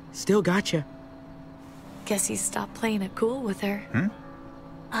rule. Still gotcha. Guess he stopped playing it cool with her.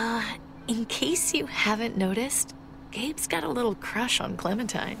 In case you haven't noticed, Gabe's got a little crush on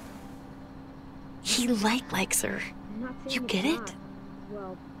Clementine. He likes her. You get it?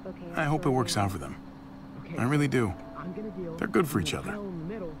 Well, okay. I hope it works out for them. I really do. They're good for each other.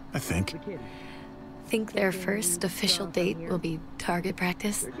 I think. Think their first official date will be target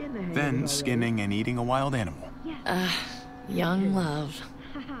practice? Then skinning and eating a wild animal. Young love.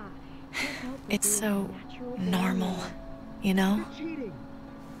 It's so normal, you know?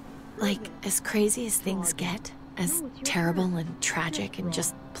 Like, as crazy as things get, as terrible and tragic and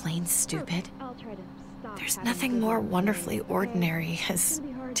just plain stupid, there's nothing more wonderfully ordinary as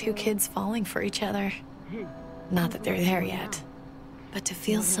two kids falling for each other. Not that they're there yet, but to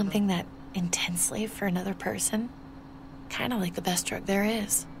feel something that intensely for another person, kind of like the best drug there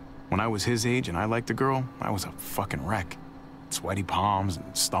is. When I was his age and I liked a girl, I was a fucking wreck. Sweaty palms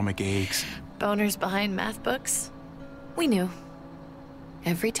and stomach aches. Boners behind math books? We knew.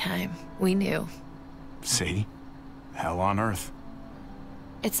 Every time, we knew. See? Hell on earth.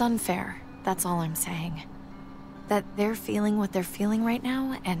 It's unfair, that's all I'm saying. That they're feeling what they're feeling right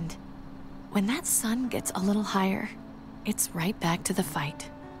now, and when that sun gets a little higher, it's right back to the fight.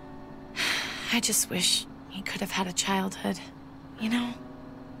 I just wish he could have had a childhood, you know?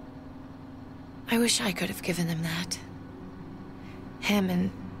 I wish I could have given him that. Him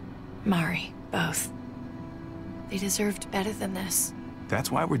and Mari, both. They deserved better than this.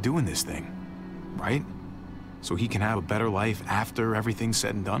 That's why we're doing this thing, right? So he can have a better life after everything's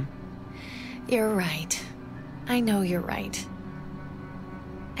said and done? You're right. I know you're right.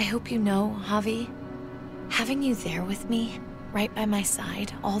 I hope you know, Javi, having you there with me, right by my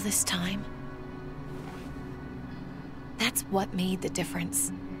side all this time, that's what made the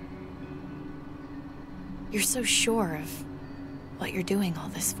difference. You're so sure of what you're doing all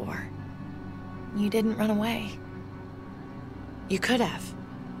this for. You didn't run away. You could have.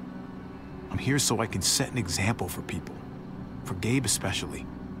 I'm here so I can set an example for people. For Gabe especially.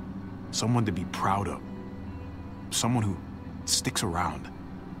 Someone to be proud of. Someone who sticks around.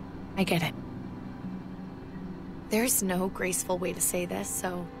 I get it. There's no graceful way to say this,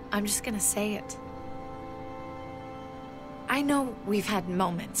 so I'm just gonna say it. I know we've had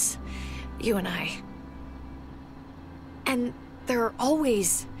moments, you and I. And they're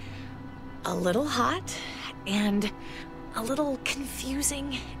always a little hot and a little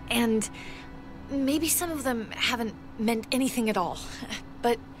confusing, and maybe some of them haven't meant anything at all.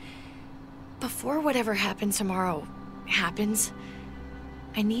 But before whatever happens tomorrow happens,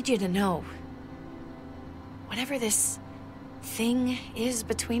 I need you to know, whatever this thing is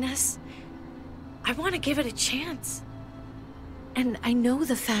between us, I want to give it a chance. And I know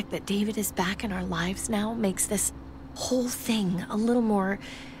the fact that David is back in our lives now makes this whole thing a little more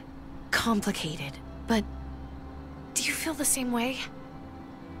complicated, but do you feel the same way?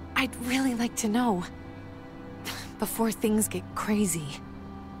 I'd really like to know, before things get crazy.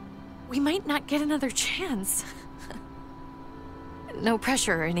 We might not get another chance. No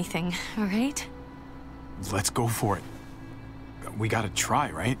pressure or anything, all right? Let's go for it. We gotta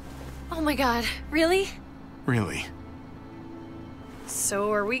try, right? Oh my god, really? Really.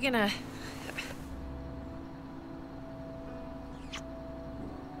 So are we gonna...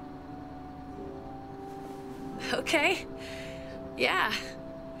 Okay. Yeah.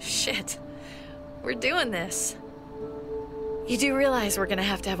 Shit. We're doing this. You do realize we're gonna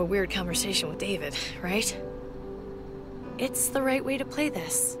have to have a weird conversation with David, right? It's the right way to play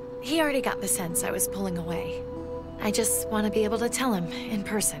this. He already got the sense I was pulling away. I just want to be able to tell him in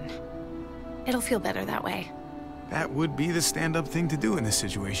person. It'll feel better that way. That would be the stand-up thing to do in this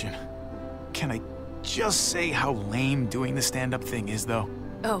situation. Can I just say how lame doing the stand-up thing is, though?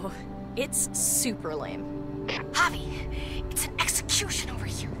 Oh, it's super lame. Javi, it's an execution over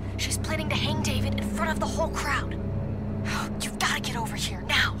here. She's planning to hang David in front of the whole crowd. You've got to get over here,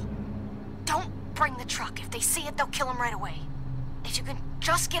 now. Don't bring the truck. If they see it, they'll kill him right away. If you can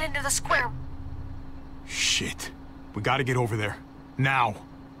just get into the square... Shit. We gotta get over there. Now.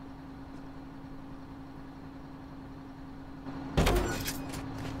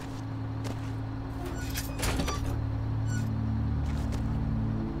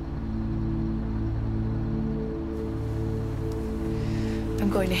 I'm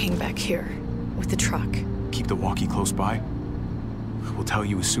going to hang back here with the truck. Keep the walkie close by. We'll tell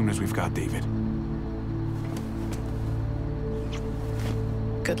you as soon as we've got David.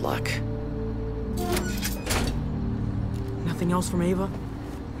 Good luck. Nothing else from Ava?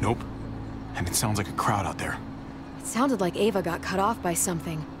 Nope. And it sounds like a crowd out there. It sounded like Ava got cut off by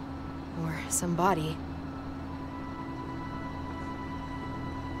something. Or somebody.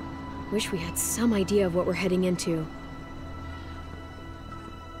 Wish we had some idea of what we're heading into.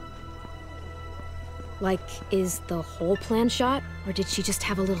 Like, is the whole plan shot, or did she just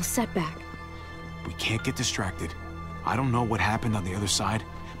have a little setback? We can't get distracted. I don't know what happened on the other side,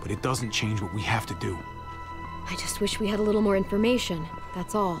 but it doesn't change what we have to do. I just wish we had a little more information,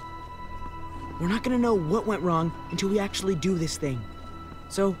 that's all. We're not gonna know what went wrong until we actually do this thing.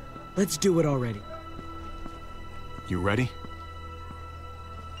 So, let's do it already. You ready?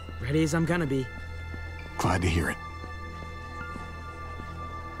 Ready as I'm gonna be. Glad to hear it.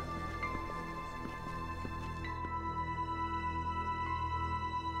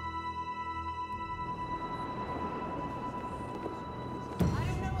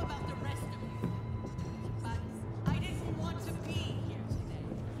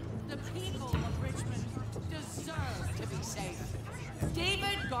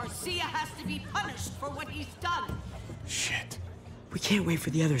 Garcia has to be punished for what he's done. Shit. We can't wait for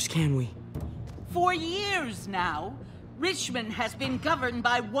the others, can we? For years now, Richmond has been governed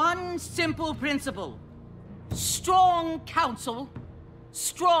by one simple principle. Strong council,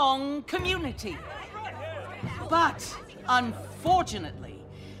 strong community. But, unfortunately,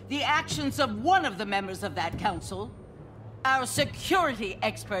 the actions of one of the members of that council, our security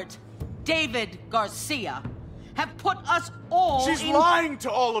expert, David Garcia, have put us all She's lying to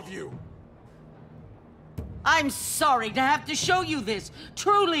all of you! I'm sorry to have to show you this.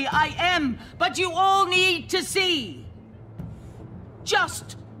 Truly, I am. But you all need to see.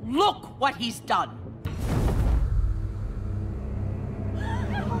 Just look what he's done.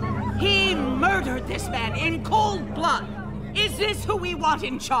 He murdered this man in cold blood. Is this who we want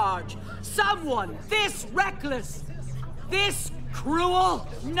in charge? Someone this reckless, this cruel?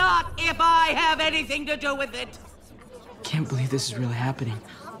 Not if I have anything to do with it. Can't believe this is really happening.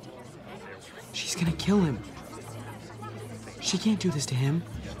 She's gonna kill him. She can't do this to him.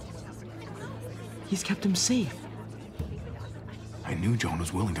 He's kept him safe. I knew Joan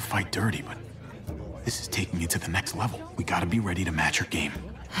was willing to fight dirty, but this is taking it to the next level. We gotta be ready to match her game.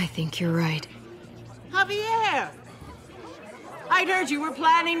 I think you're right. Javier! I'd heard you were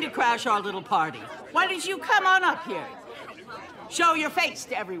planning to crash our little party. Why didn't you come on up here? Show your face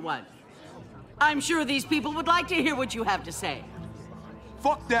to everyone. I'm sure these people would like to hear what you have to say.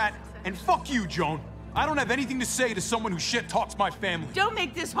 Fuck that, and fuck you, Joan. I don't have anything to say to someone who shit talks my family. Don't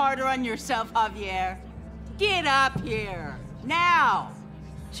make this harder on yourself, Javier. Get up here, now.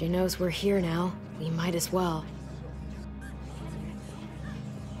 She knows we're here now. We might as well.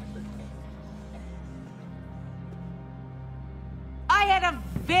 I had a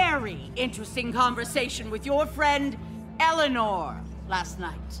very interesting conversation with your friend, Eleanor, last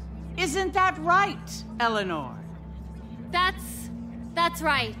night. Isn't that right, Eleanor? That's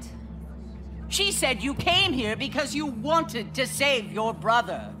right. She said you came here because you wanted to save your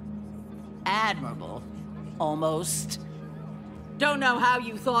brother. Admirable. Almost. Don't know how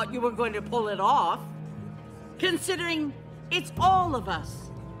you thought you were going to pull it off, considering it's all of us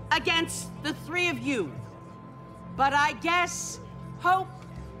against the three of you. But I guess hope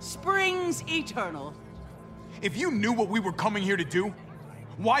springs eternal. If you knew what we were coming here to do,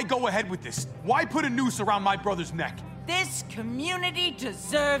 why go ahead with this? Why put a noose around my brother's neck? This community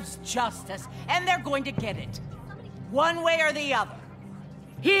deserves justice, and they're going to get it. One way or the other.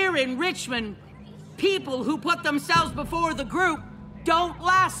 Here in Richmond, people who put themselves before the group don't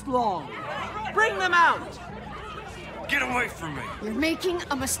last long. Bring them out. Get away from me. You're making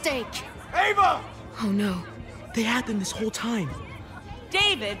a mistake. Ava! Oh no. They had them this whole time.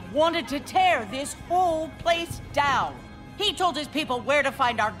 David wanted to tear this whole place down. He told his people where to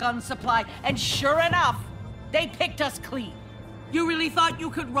find our gun supply, and sure enough, they picked us clean. You really thought you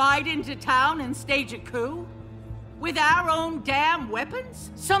could ride into town and stage a coup? With our own damn weapons?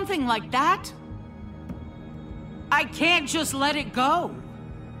 Something like that? I can't just let it go.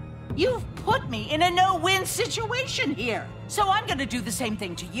 You've put me in a no-win situation here, so I'm gonna do the same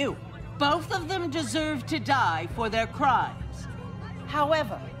thing to you. Both of them deserve to die for their crimes.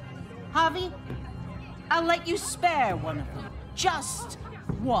 However, Javi, I'll let you spare one of them. Just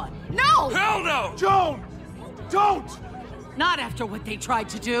one. No! Hell no! Joan! Don't! Not after what they tried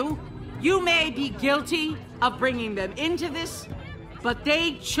to do. You may be guilty of bringing them into this, but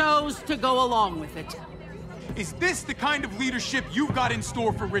they chose to go along with it. Is this the kind of leadership you've got in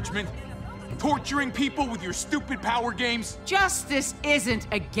store for Richmond? Torturing people with your stupid power games? Justice isn't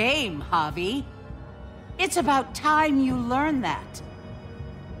a game, Javi. It's about time you learn that.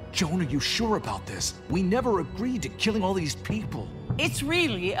 Joan, are you sure about this? We never agreed to killing all these people. It's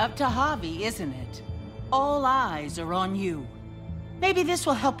really up to Javi, isn't it? All eyes are on you. Maybe this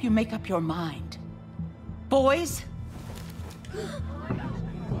will help you make up your mind. Boys?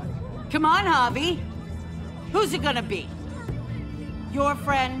 Come on, Javi. Who's it gonna be? Your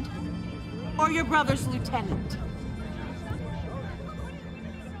friend Or your brother's lieutenant?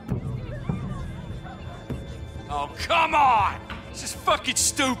 Oh, come on! This is fucking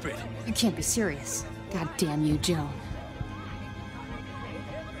stupid! You can't be serious. God damn you, Joan.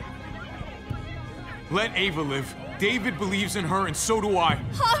 Let Ava live. David believes in her, and so do I.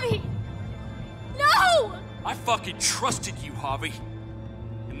 Javi! No! I fucking trusted you, Javi.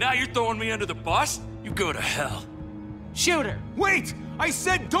 And now you're throwing me under the bus? You go to hell. Shoot her. Wait! I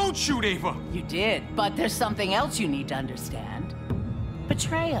said don't shoot Ava! You did, but there's something else you need to understand.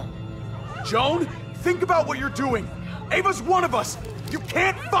 Betrayal. Joan, think about what you're doing. Ava's one of us. You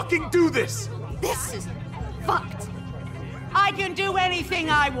can't fucking do this! This is fucked. I can do anything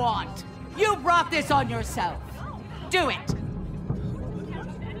I want. You brought this on yourself. Do it.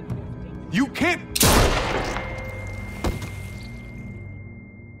 You can't...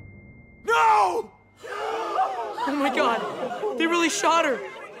 No! Oh my god, they really shot her.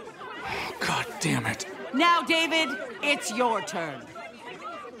 God damn it. Now, David, it's your turn.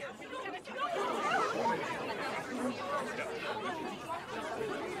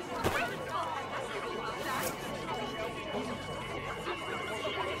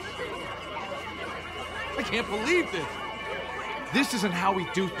 I can't believe this. This isn't how we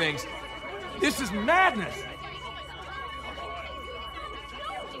do things. This is madness.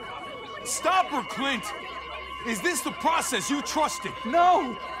 Stop her, Clint! Is this the process you trusted?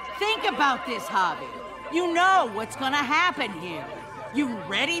 No! Think about this, Javi. You know what's gonna happen here. You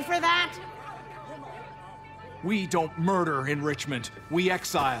ready for that? We don't murder in Richmond. We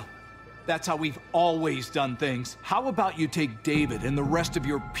exile. That's how we've always done things. How about you take David and the rest of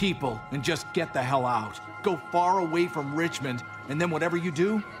your people and just get the hell out? Go far away from Richmond, and then whatever you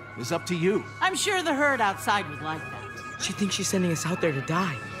do is up to you. I'm sure the herd outside would like that. She thinks she's sending us out there to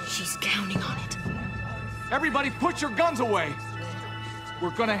die. She's counting on it. Everybody put your guns away.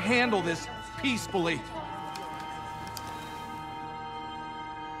 We're gonna handle this peacefully.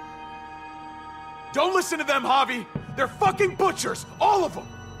 Don't listen to them, Javi! They're fucking butchers! All of them!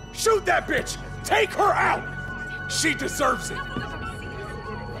 Shoot that bitch! Take her out! She deserves it!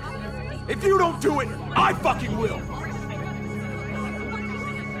 If you don't do it, I fucking will!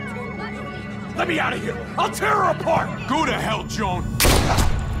 Let me out of here! I'll tear her apart! Go to hell, Joan!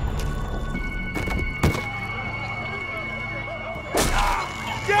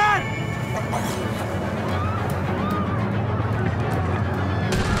 Dad!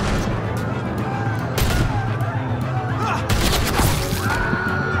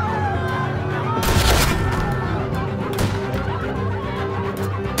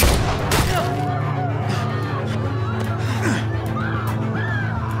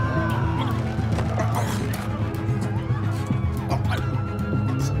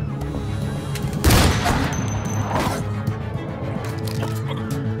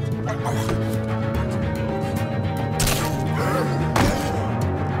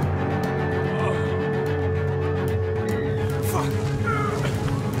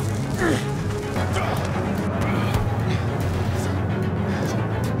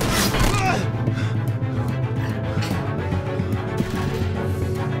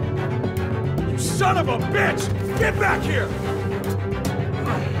 Son of a bitch! Get back here!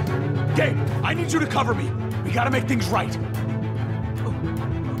 Gabe, I need you to cover me. We gotta make things right.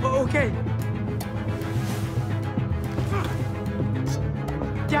 Okay.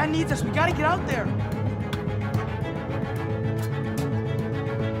 Dad needs us. We gotta get out there.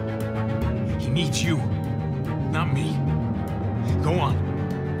 He needs you, not me. Go on.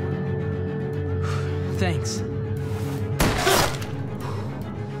 Thanks.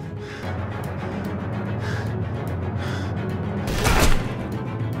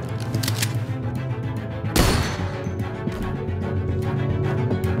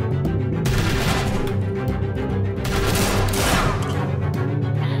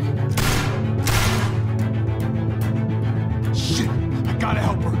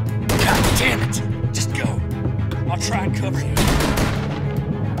 Try and cover you.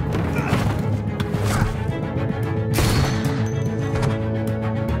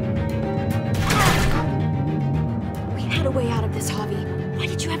 We had a way out of this, Javi. Why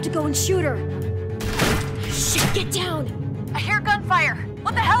did you have to go and shoot her? Shit, get down! I hear gunfire.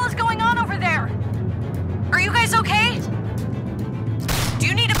 What the hell is going on over there? Are you guys okay? Do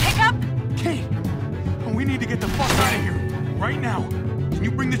you need a pickup? Kate! We need to get the fuck out of here. Right now. Can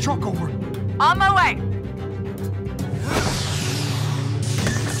you bring the truck over? On my way.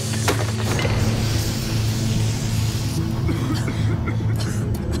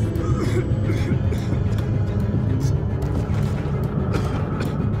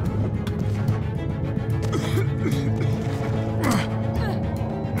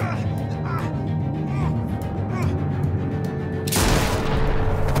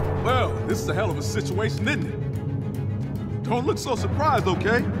 a situation, isn't it? Don't look so surprised,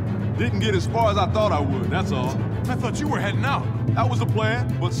 okay? Didn't get as far as I thought I would, that's all. I thought you were heading out. That was the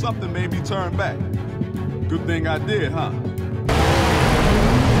plan, but something made me turn back. Good thing I did, huh?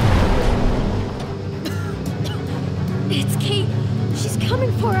 It's Kate. She's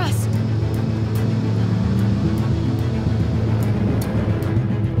coming for us.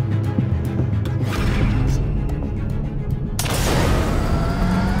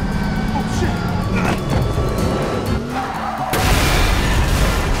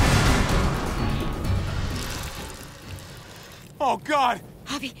 Oh, God!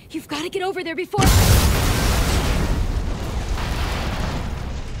 Javi, you've got to get over there before...